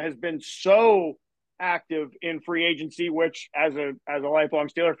Khan has been so active in free agency, which as a lifelong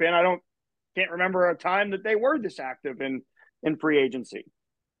Steeler fan, can't remember a time that they were this active in free agency.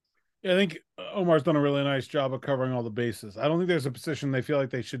 Yeah, I think Omar's done a really nice job of covering all the bases. I don't think there's a position they feel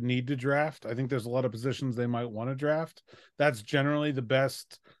like they should need to draft. I think there's a lot of positions they might want to draft. That's generally the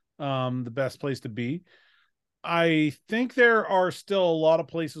best place to be. I think there are still a lot of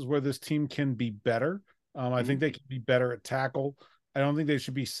places where this team can be better. I think they can be better at tackle. I don't think they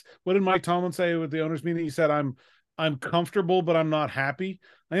should be. What did Mike Tomlin say with the owners meeting? He said, I'm comfortable, but I'm not happy.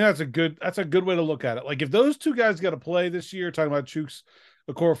 I think that's a good way to look at it. Like if those two guys got to play this year, talking about Chooks,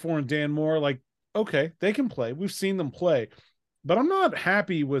 Okorafor, and Dan Moore, like, okay, they can play. We've seen them play, but I'm not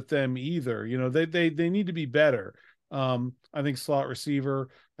happy with them either. You know, they need to be better. I think slot receiver,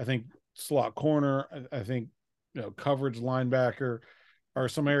 I think slot corner, I think, coverage linebacker are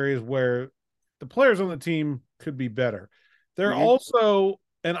some areas where the players on the team could be better. They're also,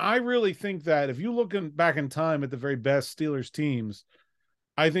 and I really think that if you look back in time at the very best Steelers teams,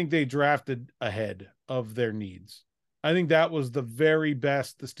 I think they drafted ahead of their needs. I think that was the very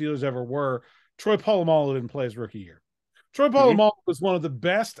best the Steelers ever were. Troy Polamalu didn't play his rookie year. Troy Polamalu was one of the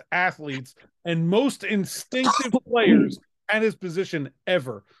best athletes and most instinctive players at his position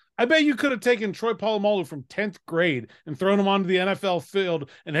ever. I bet you could have taken Troy Polamalu from 10th grade and thrown him onto the NFL field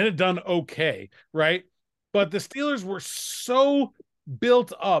and had it done okay, right? But the Steelers were so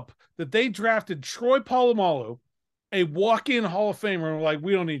built up that they drafted Troy Polamalu, a walk-in Hall of Famer, and were like,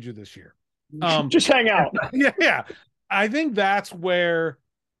 we don't need you this year. Just hang out. Yeah. I think that's where,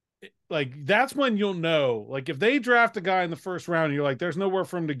 like, that's when you'll know. Like, if they draft a guy in the first round and you're like, there's nowhere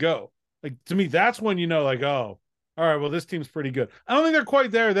for him to go. Like, to me, that's when you know, like, oh, all right, well, this team's pretty good. I don't think they're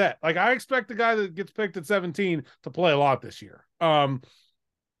quite there yet. Like, I expect the guy that gets picked at 17 to play a lot this year.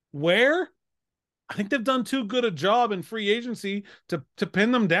 Where? I think they've done too good a job in free agency to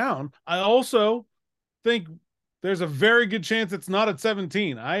pin them down. I also think there's a very good chance it's not at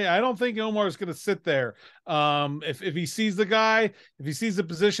 17. I don't think Omar is going to sit there. If he sees the guy, if he sees the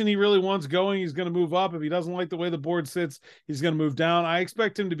position he really wants going, he's going to move up. If he doesn't like the way the board sits, he's going to move down. I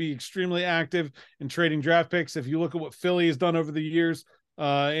expect him to be extremely active in trading draft picks. If you look at what Philly has done over the years,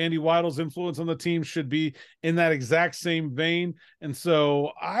 Andy Weidl's influence on the team should be in that exact same vein. And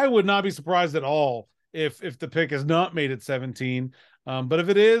so I would not be surprised at all if the pick is not made at 17. But if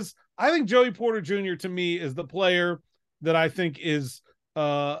it is, I think Joey Porter Jr. to me is the player that I think is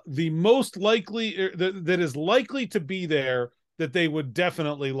the most likely that is likely to be there that they would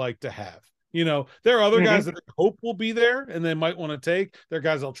definitely like to have. You know, there are other guys that I hope will be there and they might want to take. There are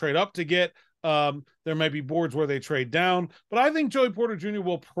guys they'll trade up to get. There might be boards where they trade down, but I think Joey Porter Jr.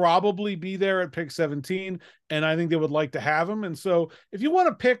 will probably be there at pick 17, and I think they would like to have him. And so if you want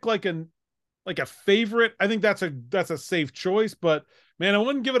to pick like a favorite, I think that's a safe choice, but man, I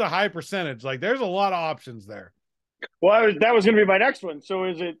wouldn't give it a high percentage. Like there's a lot of options there. Well, that was going to be my next one. So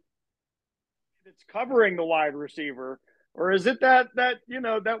is it's covering the wide receiver, or is it that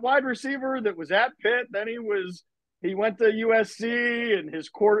wide receiver that was at Pitt, then he went to USC, and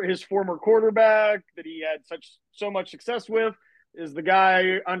his former quarterback that he had so much success with is the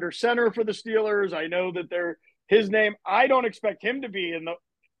guy under center for the Steelers. I know that his name. I don't expect him to be in the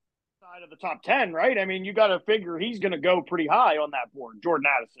side of the top 10, right? I mean, you got to figure he's going to go pretty high on that board. Jordan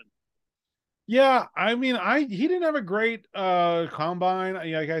Addison. Yeah, I mean, he didn't have a great combine.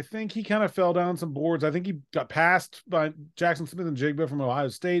 I think he kind of fell down some boards. I think he got passed by Jackson Smith and Jigba from Ohio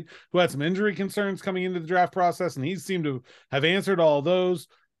State, who had some injury concerns coming into the draft process, and he seemed to have answered all of those.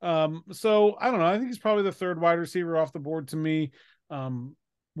 So I don't know. I think he's probably the third wide receiver off the board to me.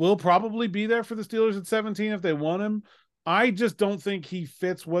 Will probably be there for the Steelers at 17 if they want him. I just don't think he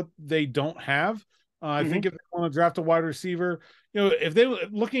fits what they don't have. I think if they want to draft a wide receiver, if they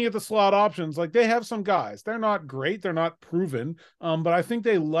looking at the slot options, like they have some guys, they're not great, they're not proven, but I think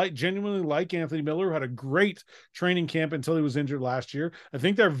they genuinely like Anthony Miller, who had a great training camp until he was injured last year. I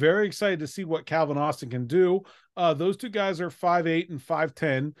think they're very excited to see what Calvin Austin can do. Those two guys are 5'8" and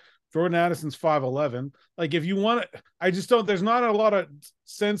 5'10". Jordan Addison's 5'11". Like if you want it, I just don't. There's not a lot of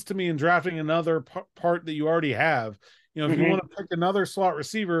sense to me in drafting another part that you already have. If you want to pick another slot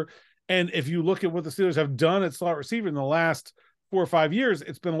receiver. And if you look at what the Steelers have done at slot receiver in the last 4 or 5 years,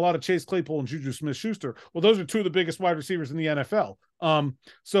 it's been a lot of Chase Claypool and Juju Smith-Schuster. Well, those are two of the biggest wide receivers in the NFL.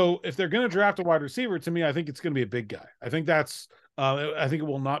 So if they're going to draft a wide receiver, to me, I think it's going to be a big guy. I think it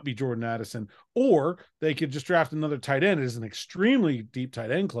will not be Jordan Addison, or they could just draft another tight end. It is an extremely deep tight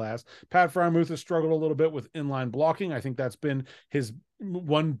end class. Pat Freiermuth has struggled a little bit with inline blocking. I think that's been his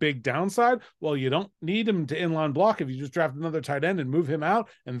one big downside. Well, you don't need him to inline block if you just draft another tight end and move him out,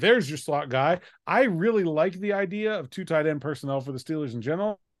 and there's your slot guy. I really like the idea of 2 tight end personnel for the Steelers in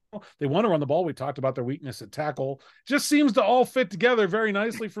general. They want to run the ball. We talked about their weakness at tackle. Just seems to all fit together very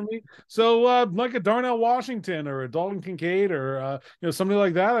nicely for me. So like a Darnell Washington or a Dalton Kincaid or somebody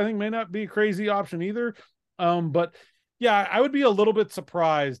like that, I think may not be a crazy option either. But yeah, I would be a little bit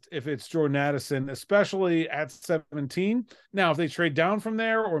surprised if it's Jordan Addison, especially at 17. Now, if they trade down from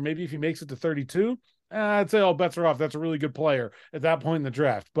there, or maybe if he makes it to 32, I'd say all bets are off. That's a really good player at that point in the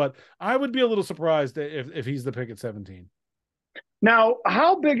draft. But I would be a little surprised if he's the pick at 17. Now,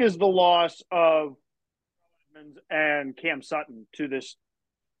 how big is the loss of Edmonds and Cam Sutton to this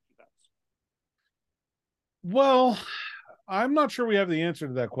defense? Well, I'm not sure we have the answer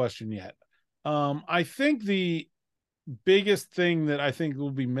to that question yet. I think the biggest thing that I think will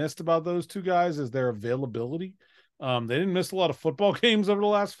be missed about those two guys is their availability. They didn't miss a lot of football games over the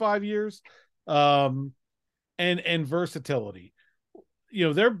last 5 years, and versatility.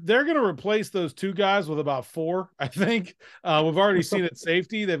 They're going to replace those two guys with about 4, I think. We've already seen it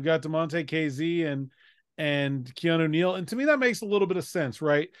safety. They've got DeMonte KZ and Keanu Neal. And to me, that makes a little bit of sense,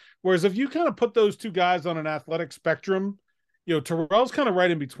 right? Whereas if you kind of put those two guys on an athletic spectrum, Terrell's kind of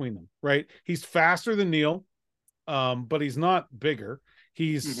right in between them, right? He's faster than Neal, but he's not bigger.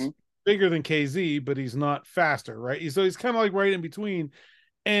 He's bigger than KZ, but he's not faster, right? So he's kind of like right in between.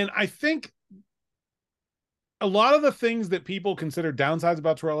 And I think a lot of the things that people consider downsides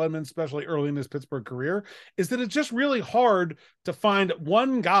about Terrell Edmonds, especially early in his Pittsburgh career, is that it's just really hard to find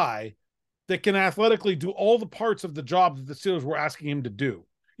one guy that can athletically do all the parts of the job that the Steelers were asking him to do.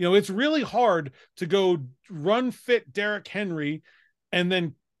 It's really hard to go run fit Derrick Henry and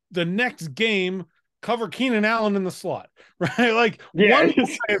then the next game cover Keenan Allen in the slot, right? Like one guy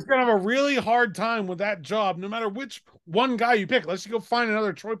is going to have a really hard time with that job, no matter which one guy you pick. Let's go find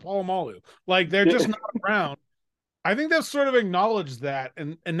another Troy Polamalu. Like they're just not around. I think they've sort of acknowledged that,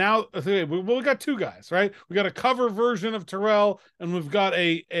 and now we got 2 guys, right? We got a cover version of Terrell, and we've got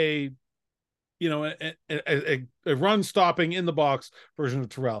a run stopping in the box version of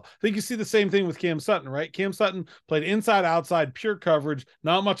Terrell. I think you see the same thing with Cam Sutton, right? Cam Sutton played inside, outside, pure coverage,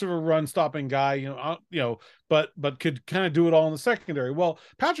 not much of a run stopping guy, but could kind of do it all in the secondary. Well,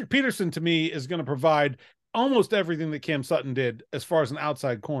 Patrick Peterson to me is going to provide almost everything that Cam Sutton did as far as an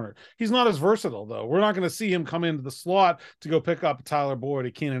outside corner. He's not as versatile, though. We're not going to see him come into the slot to go pick up Tyler Boyd,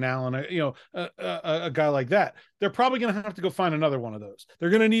 a Keenan Allen, a guy like that. They're probably going to have to go find another one of those. They're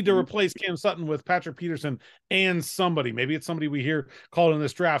going to need to replace Cam Sutton with Patrick Peterson and somebody. Maybe it's somebody we hear called in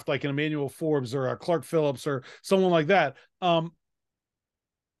this draft, like an Emmanuel Forbes or a Clark Phillips or someone like that.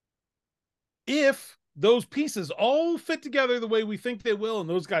 If those pieces all fit together the way we think they will, and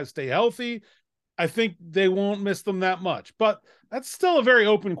those guys stay healthy, I think they won't miss them that much. But that's still a very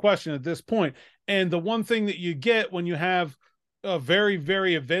open question at this point. And the one thing that you get when you have a very,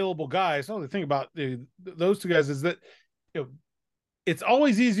 very available guys, the thing about those two guys is that it's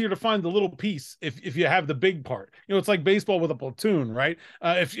always easier to find the little piece if you have the big part. It's like baseball with a platoon, right?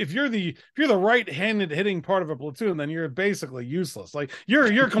 If you're the right-handed hitting part of a platoon, then you're basically useless. Like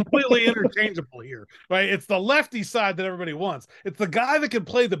you're completely interchangeable here, right? It's the lefty side that everybody wants. It's the guy that can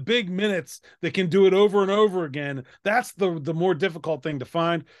play the big minutes that can do it over and over again. That's the more difficult thing to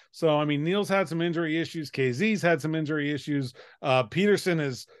find. So I mean, Neal's had some injury issues. KZ's had some injury issues. Peterson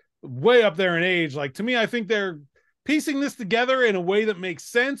is way up there in age. Like to me, I think they're piecing this together in a way that makes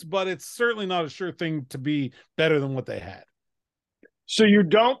sense, but it's certainly not a sure thing to be better than what they had. So you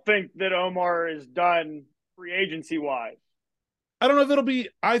don't think that Omar is done free agency wise? I don't know if it'll be.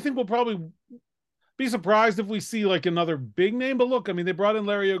 I think we'll probably be surprised if we see like another big name. But look, I mean, they brought in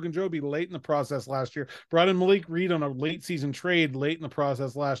Larry Ogunjobi late in the process last year, brought in Malik Reed on a late season trade late in the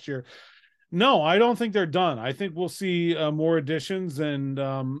process last year. No, I don't think they're done. I think we'll see more additions, and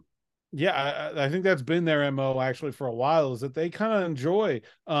I think that's been their MO actually for a while, is that they kind of enjoy.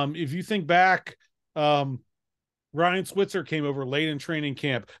 If you think back, Ryan Switzer came over late in training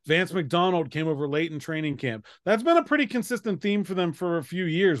camp. Vance McDonald came over late in training camp. That's been a pretty consistent theme for them for a few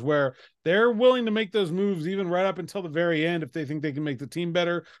years, where they're willing to make those moves even right up until the very end if they think they can make the team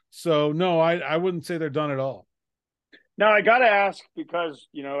better. So no, I wouldn't say they're done at all. Now I got to ask, because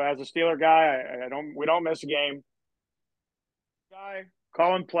as a Steeler guy, we don't miss a game. Guy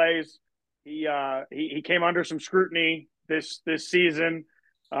calling plays. He came under some scrutiny this season.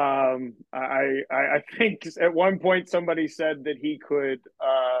 I think at one point somebody said that he could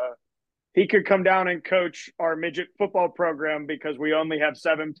come down and coach our midget football program because we only have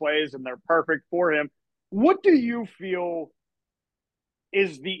 7 plays and they're perfect for him. What do you feel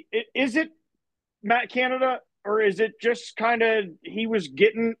is it Matt Canada, or is it just kind of he was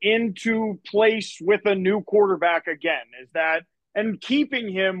getting into place with a new quarterback again? Is that, and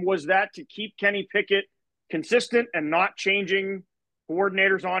keeping him, was that to keep Kenny Pickett consistent and not changing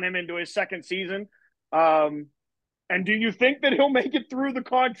coordinators on him into his second season? And do you think that he'll make it through the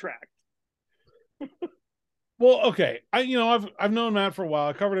contract? Well, okay. I've known Matt for a while.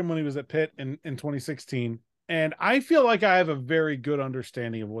 I covered him when he was at Pitt in 2016. And I feel like I have a very good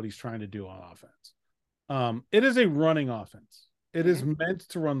understanding of what he's trying to do on offense. It is a running offense. It is meant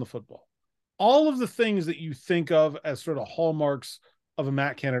to run the football. All of the things that you think of as sort of hallmarks of a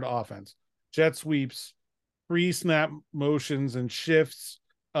Matt Canada offense, jet sweeps, pre-snap motions and shifts,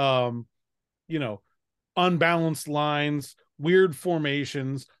 unbalanced lines, weird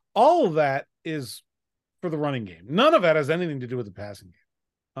formations, all of that is for the running game. None of that has anything to do with the passing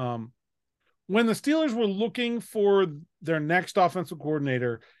game. When the Steelers were looking for their next offensive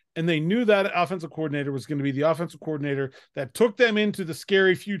coordinator, and they knew that offensive coordinator was going to be the offensive coordinator that took them into the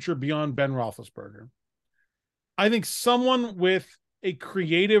scary future beyond Ben Roethlisberger, I think someone with a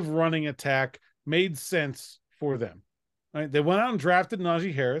creative running attack made sense for them. Right? They went out and drafted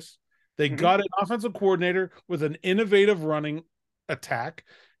Najee Harris. They got an offensive coordinator with an innovative running attack.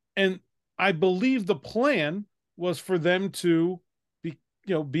 And I believe the plan was for them to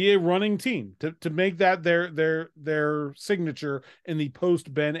be a running team, to make that their signature in the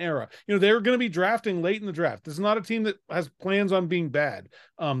post Ben era. They were going to be drafting late in the draft. This is not a team that has plans on being bad.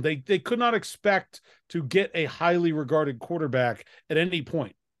 They could not expect to get a highly regarded quarterback at any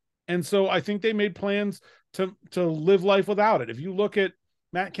point. And so I think they made plans to live life without it. If you look at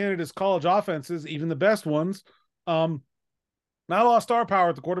Matt Canada's college offenses, even the best ones, not a lot of star power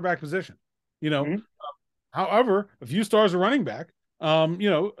at the quarterback position. However, a few stars are running back.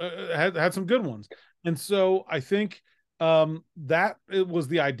 Had some good ones. And so I think that it was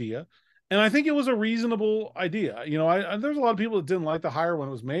the idea. And I think it was a reasonable idea. There's a lot of people that didn't like the hire when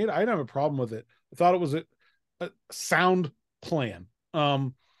it was made. I didn't have a problem with it. I thought it was a sound plan.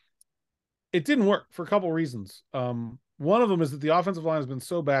 It didn't work for a couple of reasons. One of them is that the offensive line has been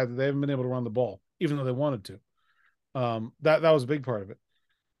so bad that they haven't been able to run the ball, even though they wanted to. That was a big part of it.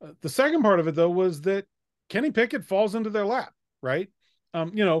 The second part of it, though, was that Kenny Pickett falls into their lap. Right.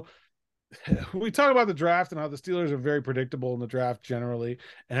 We talk about the draft and how the Steelers are very predictable in the draft generally.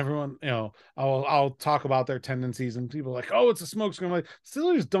 And everyone, I'll talk about their tendencies and people are like, oh, it's a smokescreen. Like,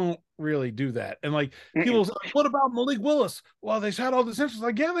 Steelers don't really do that. And like people say, what about Malik Willis? Well, they had all this interest.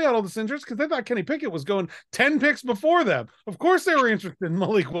 Like, yeah, they had all this interest because they thought Kenny Pickett was going 10 picks before them. Of course they were interested in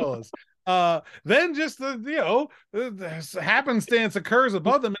Malik Willis. Then just the happenstance occurs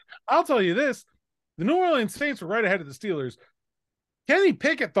above them. I'll tell you this. The New Orleans Saints were right ahead of the Steelers. Kenny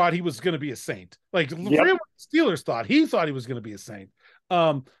Pickett thought he was going to be a Saint. Like, the Steelers thought he was going to be a Saint.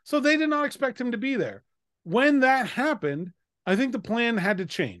 So they did not expect him to be there. When that happened, I think the plan had to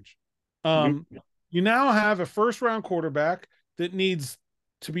change. You now have a first-round quarterback that needs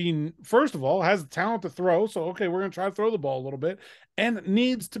to be, first of all, has the talent to throw. So, okay, we're going to try to throw the ball a little bit, and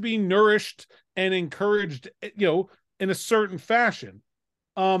needs to be nourished and encouraged, in a certain fashion.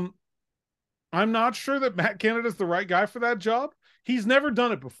 I'm not sure that Matt Canada is the right guy for that job. He's never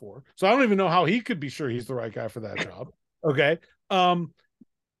done it before. So I don't even know how he could be sure he's the right guy for that job. Okay.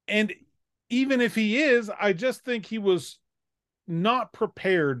 And even if he is, I just think he was not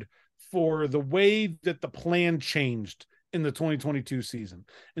prepared for the way that the plan changed in the 2022 season,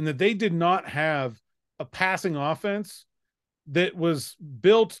 and that they did not have a passing offense that was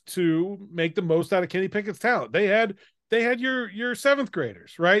built to make the most out of Kenny Pickett's talent. They had your seventh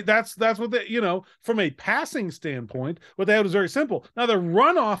graders, right? That's what they, from a passing standpoint, what they had was very simple. Now the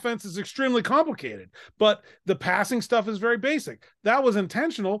run offense is extremely complicated, but the passing stuff is very basic. That was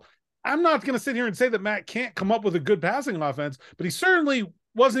intentional. I'm not going to sit here and say that Matt can't come up with a good passing offense, but he certainly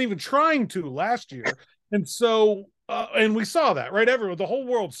wasn't even trying to last year. And so, and we saw that, right? The whole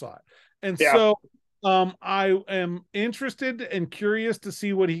world saw it. And so I am interested and curious to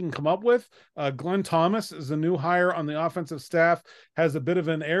see what he can come up with. Glenn Thomas is a new hire on the offensive staff, has a bit of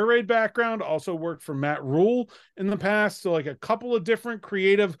an air raid background, also worked for Matt Rule in the past. So like a couple of different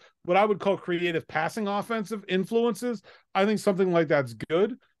creative, what I would call creative passing offensive influences. I think something like that's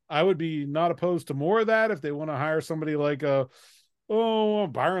good. I would be not opposed to more of that if they want to hire somebody like Byron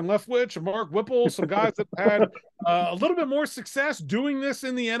Leftwich or Mark Whipple, some guys that had a little bit more success doing this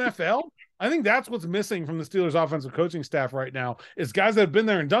in the NFL. I think that's what's missing from the Steelers offensive coaching staff right now is guys that have been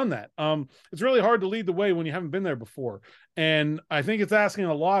there and done that. It's really hard to lead the way when you haven't been there before. And I think it's asking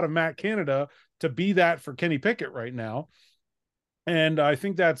a lot of Matt Canada to be that for Kenny Pickett right now. And I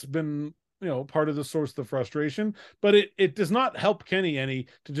think that's been, part of the source of the frustration, but it does not help Kenny any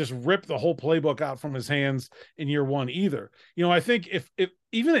to just rip the whole playbook out from his hands in year one either. I think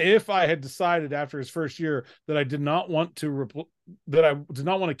even if I had decided after his first year that I did not want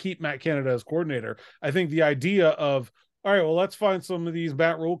to keep Matt Canada as coordinator, I think the idea of, all right, well, let's find some of these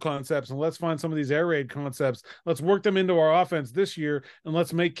bat rule concepts and let's find some of these air raid concepts. Let's work them into our offense this year, and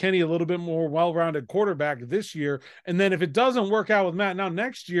let's make Kenny a little bit more well-rounded quarterback this year. And then if it doesn't work out with Matt now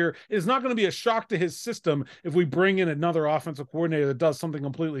next year, it's not going to be a shock to his system if we bring in another offensive coordinator that does something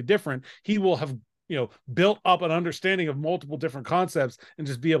completely different. He will have, built up an understanding of multiple different concepts and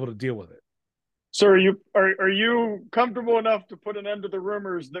just be able to deal with it. So are you comfortable enough to put an end to the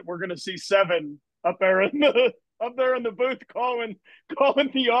rumors that we're going to see 7 up there in the booth calling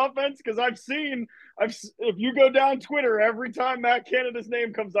the offense? Because if you go down Twitter, every time Matt Canada's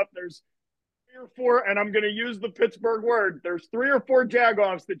name comes up, there's 3 or 4, and I'm going to use the Pittsburgh word. There's 3 or 4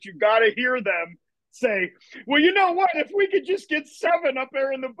 jagoffs that you got to hear them say, well, you know what? If we could just get 7 up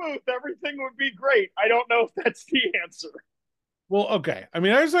there in the booth, everything would be great. I don't know if that's the answer. Well, okay. I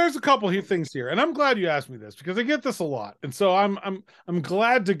mean, there's a couple of things here, and I'm glad you asked me this because I get this a lot, and so I'm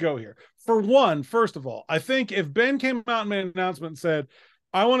glad to go here. For one, first of all, I think if Ben came out and made an announcement and said,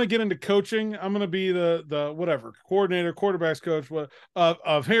 "I want to get into coaching. I'm going to be the whatever coordinator, quarterbacks coach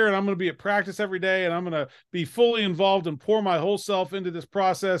of here, and I'm going to be at practice every day, and I'm going to be fully involved and pour my whole self into this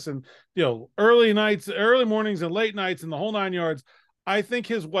process, and early mornings and late nights and the whole 9 yards." I think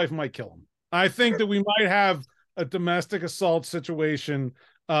his wife might kill him. I think that we might have a domestic assault situation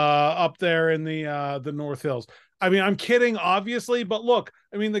up there in the North Hills. I mean, I'm kidding, obviously, but look,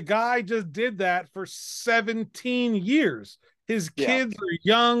 I mean, the guy just did that for 17 years. His kids are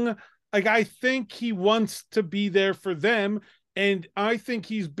young. Like, I think he wants to be there for them, and I think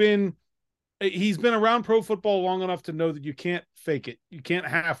he's been around pro football long enough to know that you can't fake it. You can't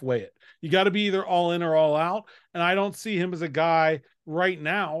halfway it. You got to be either all in or all out, and I don't see him as a guy right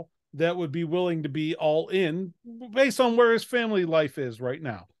now that would be willing to be all in based on where his family life is right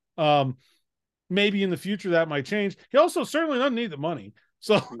now. Maybe in the future that might change. He also certainly doesn't need the money.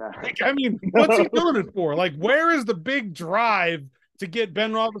 So, I mean, what's he doing it for? Like, where is the big drive to get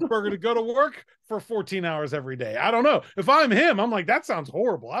Ben Roethlisberger to go to work for 14 hours every day? I don't know. If I'm him, I'm like, that sounds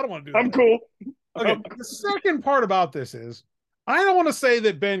horrible. I don't want to do that. I'm cool. Okay. The second part about this is, I don't want to say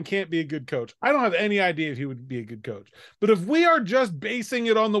that Ben can't be a good coach. I don't have any idea if he would be a good coach. But if we are just basing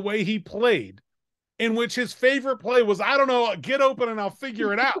it on the way he played, in which his favorite play was, I don't know, get open and I'll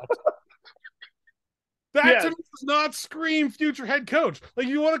figure it out. That to me does not scream future head coach. Like,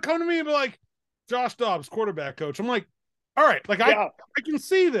 you want to come to me and be like, Josh Dobbs, quarterback coach. I'm like, all right, like I can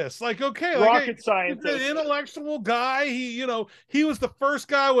see this. Like, okay, rocket scientist, he's an intellectual guy. He was the first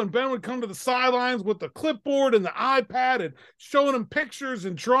guy when Ben would come to the sidelines with the clipboard and the iPad and showing him pictures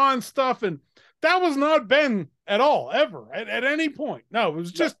and drawing stuff, and that was not Ben at all, ever at any point. No, it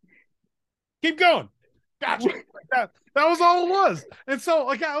was just keep going. Gotcha. Like that was all it was. And so,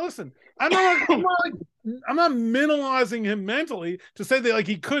 like, listen, I'm not minimalizing him mentally to say that, like,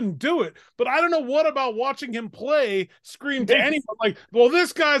 he couldn't do it, but I don't know what about watching him play scream to anyone like, well,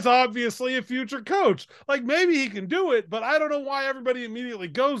 this guy's obviously a future coach. Like, maybe he can do it, but I don't know why everybody immediately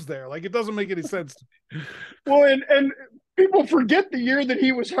goes there. Like, it doesn't make any sense to me. Well, and people forget the year that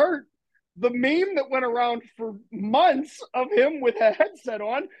he was hurt. The meme that went around for months of him with a headset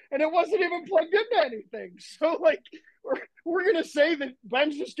on, and it wasn't even plugged into anything. So, like, we're going to say that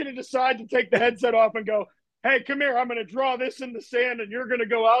Ben's just going to decide to take the headset off and go, hey, come here, I'm going to draw this in the sand, and you're going to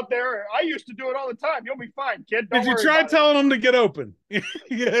go out there. I used to do it all the time. You'll be fine, kid. Did you try telling him to get open?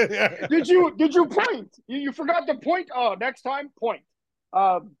 Yeah. Did you point? You forgot to point? Oh, next time, point.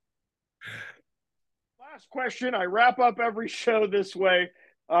 Last question. I wrap up every show this way.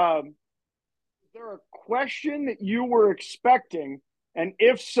 Is there a question that you were expecting? And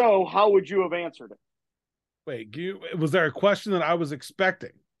if so, how would you have answered it? Wait, was there a question that I was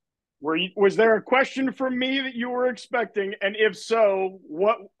expecting? Was there a question from me that you were expecting? And if so,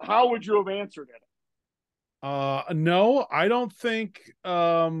 how would you have answered it? No, I don't think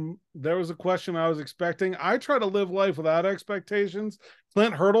there was a question I was expecting. I try to live life without expectations.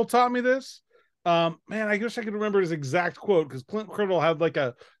 Clint Hurdle taught me this. Man, I wish I could remember his exact quote, because Clint Hurdle had like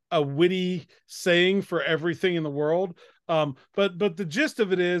a witty saying for everything in the world. But the gist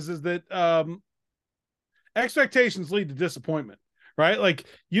of it is that expectations lead to disappointment, right? Like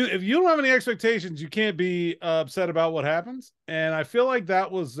if you don't have any expectations, you can't be upset about what happens. And I feel like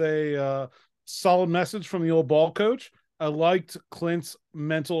that was a solid message from the old ball coach. I liked Clint's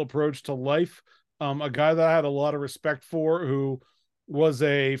mental approach to life. A guy that I had a lot of respect for, who was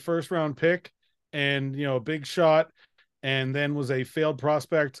a first round pick and, a big shot, and then was a failed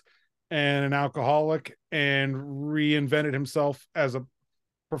prospect and an alcoholic, and reinvented himself as a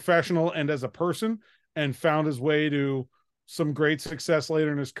professional and as a person, and found his way to some great success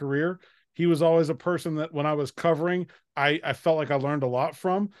later in his career. He was always a person that when I was covering, I felt like I learned a lot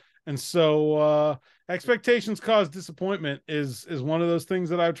from. And so expectations cause disappointment is one of those things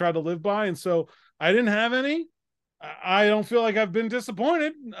that I've tried to live by. And so I didn't have any. I don't feel like I've been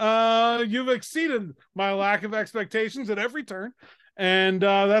disappointed. You've exceeded my lack of expectations at every turn. And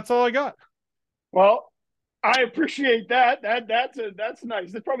that's all I got. Well, I appreciate that. That's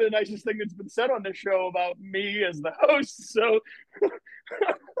nice. That's probably the nicest thing that's been said on this show about me as the host. So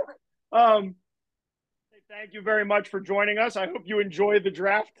thank you very much for joining us. I hope you enjoyed the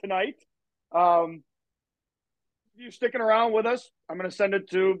draft tonight. You sticking around with us, I'm going to send it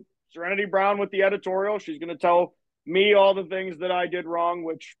to Serenity Brown with the editorial. She's going to tell me all the things that I did wrong,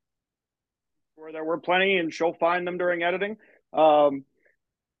 which where there were plenty, and she'll find them during editing.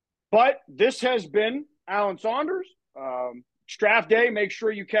 But this has been Alan Saunders. It's draft day. Make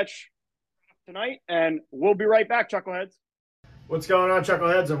sure you catch tonight, and we'll be right back, Chuckleheads. What's going on,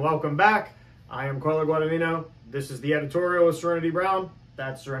 Chuckleheads, and welcome back. I am Carlo Guadagnino. This is the editorial with Serenity Brown.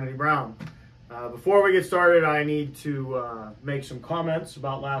 That's Serenity Brown. Before we get started, I need to make some comments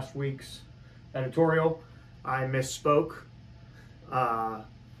about last week's editorial. I misspoke. Not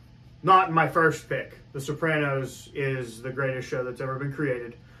in my first pick. The Sopranos is the greatest show that's ever been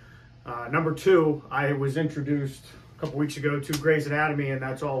created. Number 2, I was introduced a couple weeks ago to Grey's Anatomy, and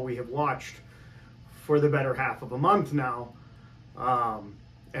that's all we have watched for the better half of a month now.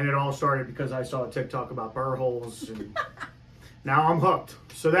 And it all started because I saw a TikTok about burr holes, and now I'm hooked.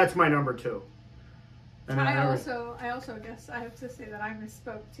 So that's my number 2. And I also guess I have to say that I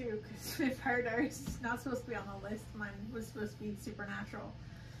misspoke too, because Vampire Diaries is not supposed to be on the list. Mine was supposed to be Supernatural.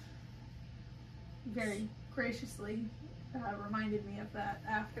 Very graciously reminded me of that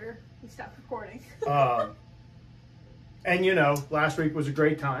after we stopped recording. And last week was a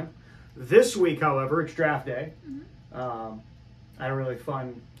great time. This week, however, it's draft day. Mm-hmm. I had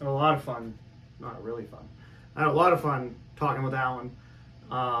a lot of fun talking with Alan.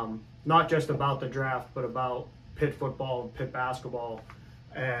 Not just about the draft, but about Pitt football and Pitt basketball,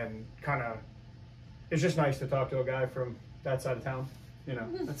 and it's just nice to talk to a guy from that side of town.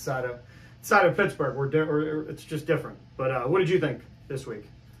 That side of Pittsburgh. It's just different. But what did you think this week?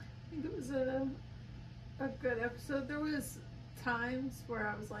 I think it was a good episode. There was times where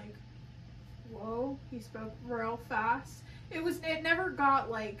I was like, "Whoa, he spoke real fast." It never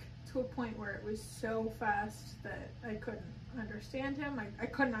got to a point where it was so fast that I couldn't understand him. I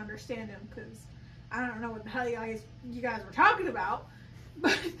couldn't understand him because I don't know what the hell you guys were talking about,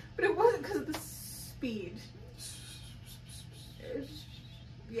 but it wasn't because of the speed.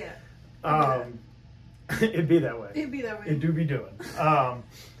 Yeah. It'd be that way. It do be doing.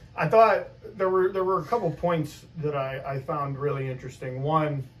 I thought there were a couple points that I found really interesting.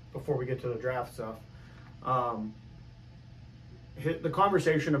 One, before we get to the draft stuff, the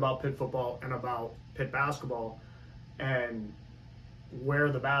conversation about Pitt football and about Pitt basketball, and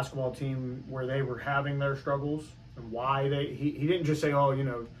where the basketball team, where they were having their struggles, and why he didn't just say,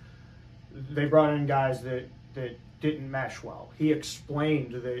 they brought in guys that didn't mesh well. He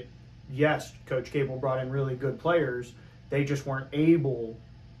explained that, yes, Coach Cable brought in really good players. They just weren't able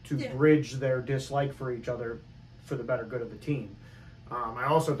to bridge their dislike for each other for the better good of the team. I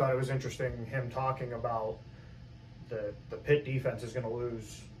also thought it was interesting him talking about the Pitt defense is going to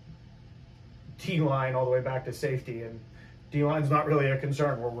lose D-line all the way back to safety, and D-line's not really a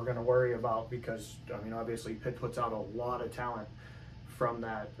concern where we're going to worry about, because, obviously Pitt puts out a lot of talent from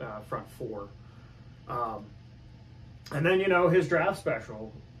that front four. And then, his draft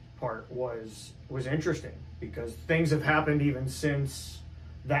special part was interesting, because things have happened even since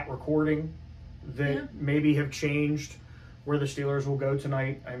that recording that maybe have changed where the Steelers will go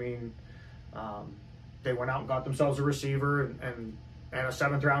tonight. They went out and got themselves a receiver and a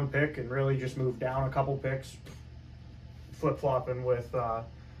 7th round pick, and really just moved down a couple picks, flip-flopping with the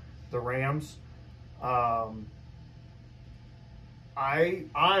Rams.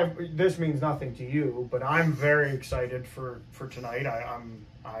 This means nothing to you, but I'm very excited for tonight.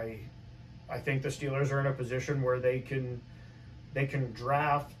 I think the Steelers are in a position where they can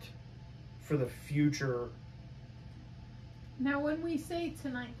draft for the future Now, when we say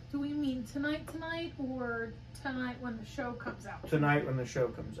tonight, do we mean tonight or tonight when the show comes out? Tonight when the show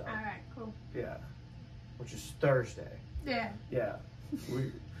comes out. All right, cool. Yeah. Which is Thursday. Yeah. Yeah.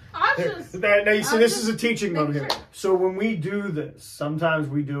 Now you see, this is a teaching moment here. Sure. So when we do this, sometimes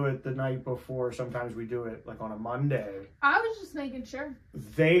we do it the night before, sometimes we do it like on a Monday. I was just making sure.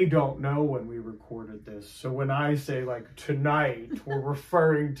 They don't know when we recorded this. So when I say like tonight, we're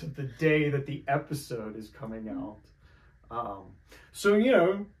referring to the day that the episode is coming out. So, you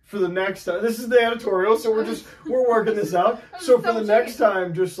know, for the next time, this is the editorial, so we're working this out. So for the next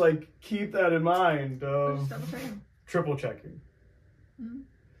time, just like keep that in mind of triple checking.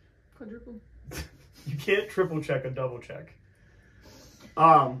 Quadruple. You can't triple check a double check.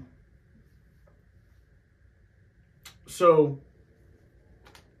 So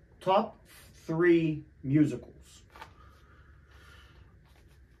top 3 musicals.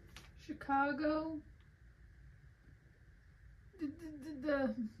 Chicago.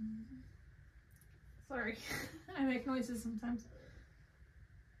 Sorry, I make noises sometimes.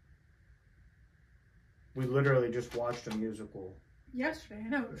 We literally just watched a musical. Yesterday, I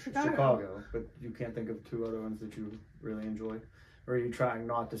know, Chicago, but you can't think of 2 other ones that you really enjoy? Or are you trying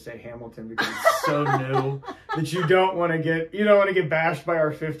not to say Hamilton because it's so new that you don't want to get bashed by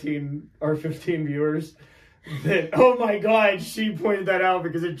our 15 viewers that, oh my God, she pointed that out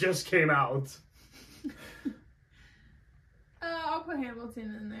because it just came out. I'll put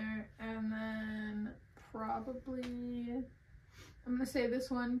Hamilton in there, and then probably I'm gonna say this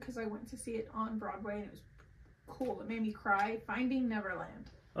one because I went to see it on Broadway and it was cool. It made me cry. Finding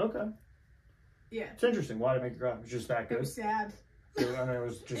Neverland. Okay. Yeah. It's interesting. Why did it make you cry? It was just that good. It was sad. It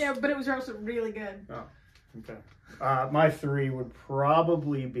was just... Yeah, but it was also really good. Oh, okay. My 3 would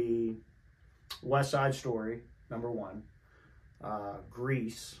probably be West Side Story, number 1.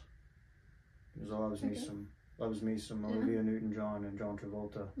 Grease, because loves me some Olivia Newton-John and John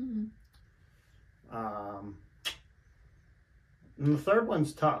Travolta. Mm-hmm. And the 3rd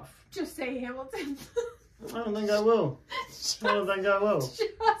one's tough. Just say Hamilton. I don't think I will. I don't think I will. Just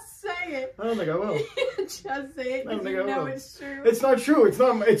say it. I don't think I will. Just say it. I don't think I will. It's true. It's not true. It's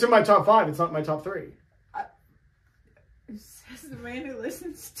not. It's in my top 5. It's not my top 3. Says the man who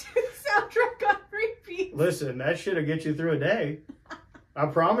listens to the soundtrack on repeat. Listen, that shit'll get you through a day. I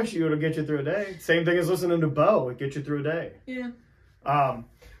promise you, it'll get you through a day. Same thing as listening to Bo. It gets you through a day. Yeah.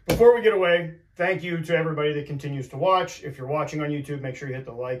 Before we get away, thank you to everybody that continues to watch. If you're watching on YouTube, make sure you hit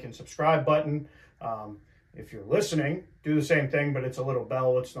the like and subscribe button. If you're listening, do the same thing, but it's a little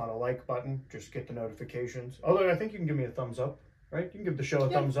bell. It's not a like button. Just get the notifications. Although I think you can give me a thumbs up, right? You can give the show a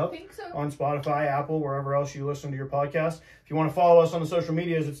thumbs up. I think so. On Spotify, Apple, wherever else you listen to your podcast. If you want to follow us on the social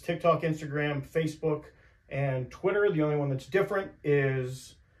medias, it's TikTok, Instagram, Facebook, and Twitter. The only one that's different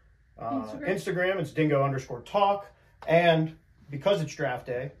is Instagram. It's dingo_talk. And because it's draft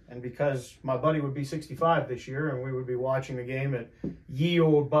day, and because my buddy would be 65 this year, and we would be watching the game at ye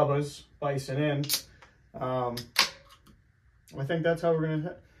old Bubba's Bison Inn, I think that's how we're going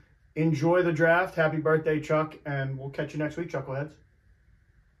to enjoy the draft. Happy birthday, Chuck, and we'll catch you next week, Chuckleheads.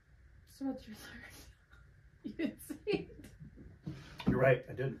 So what's your 3rd? You didn't say it. You're right,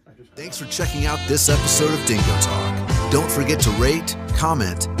 I did. Thanks for checking out this episode of Dingo Talk. Don't forget to rate,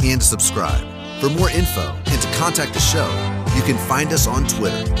 comment, and subscribe. For more info and to contact the show, you can find us on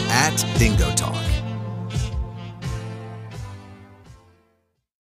Twitter @Dingo Talk.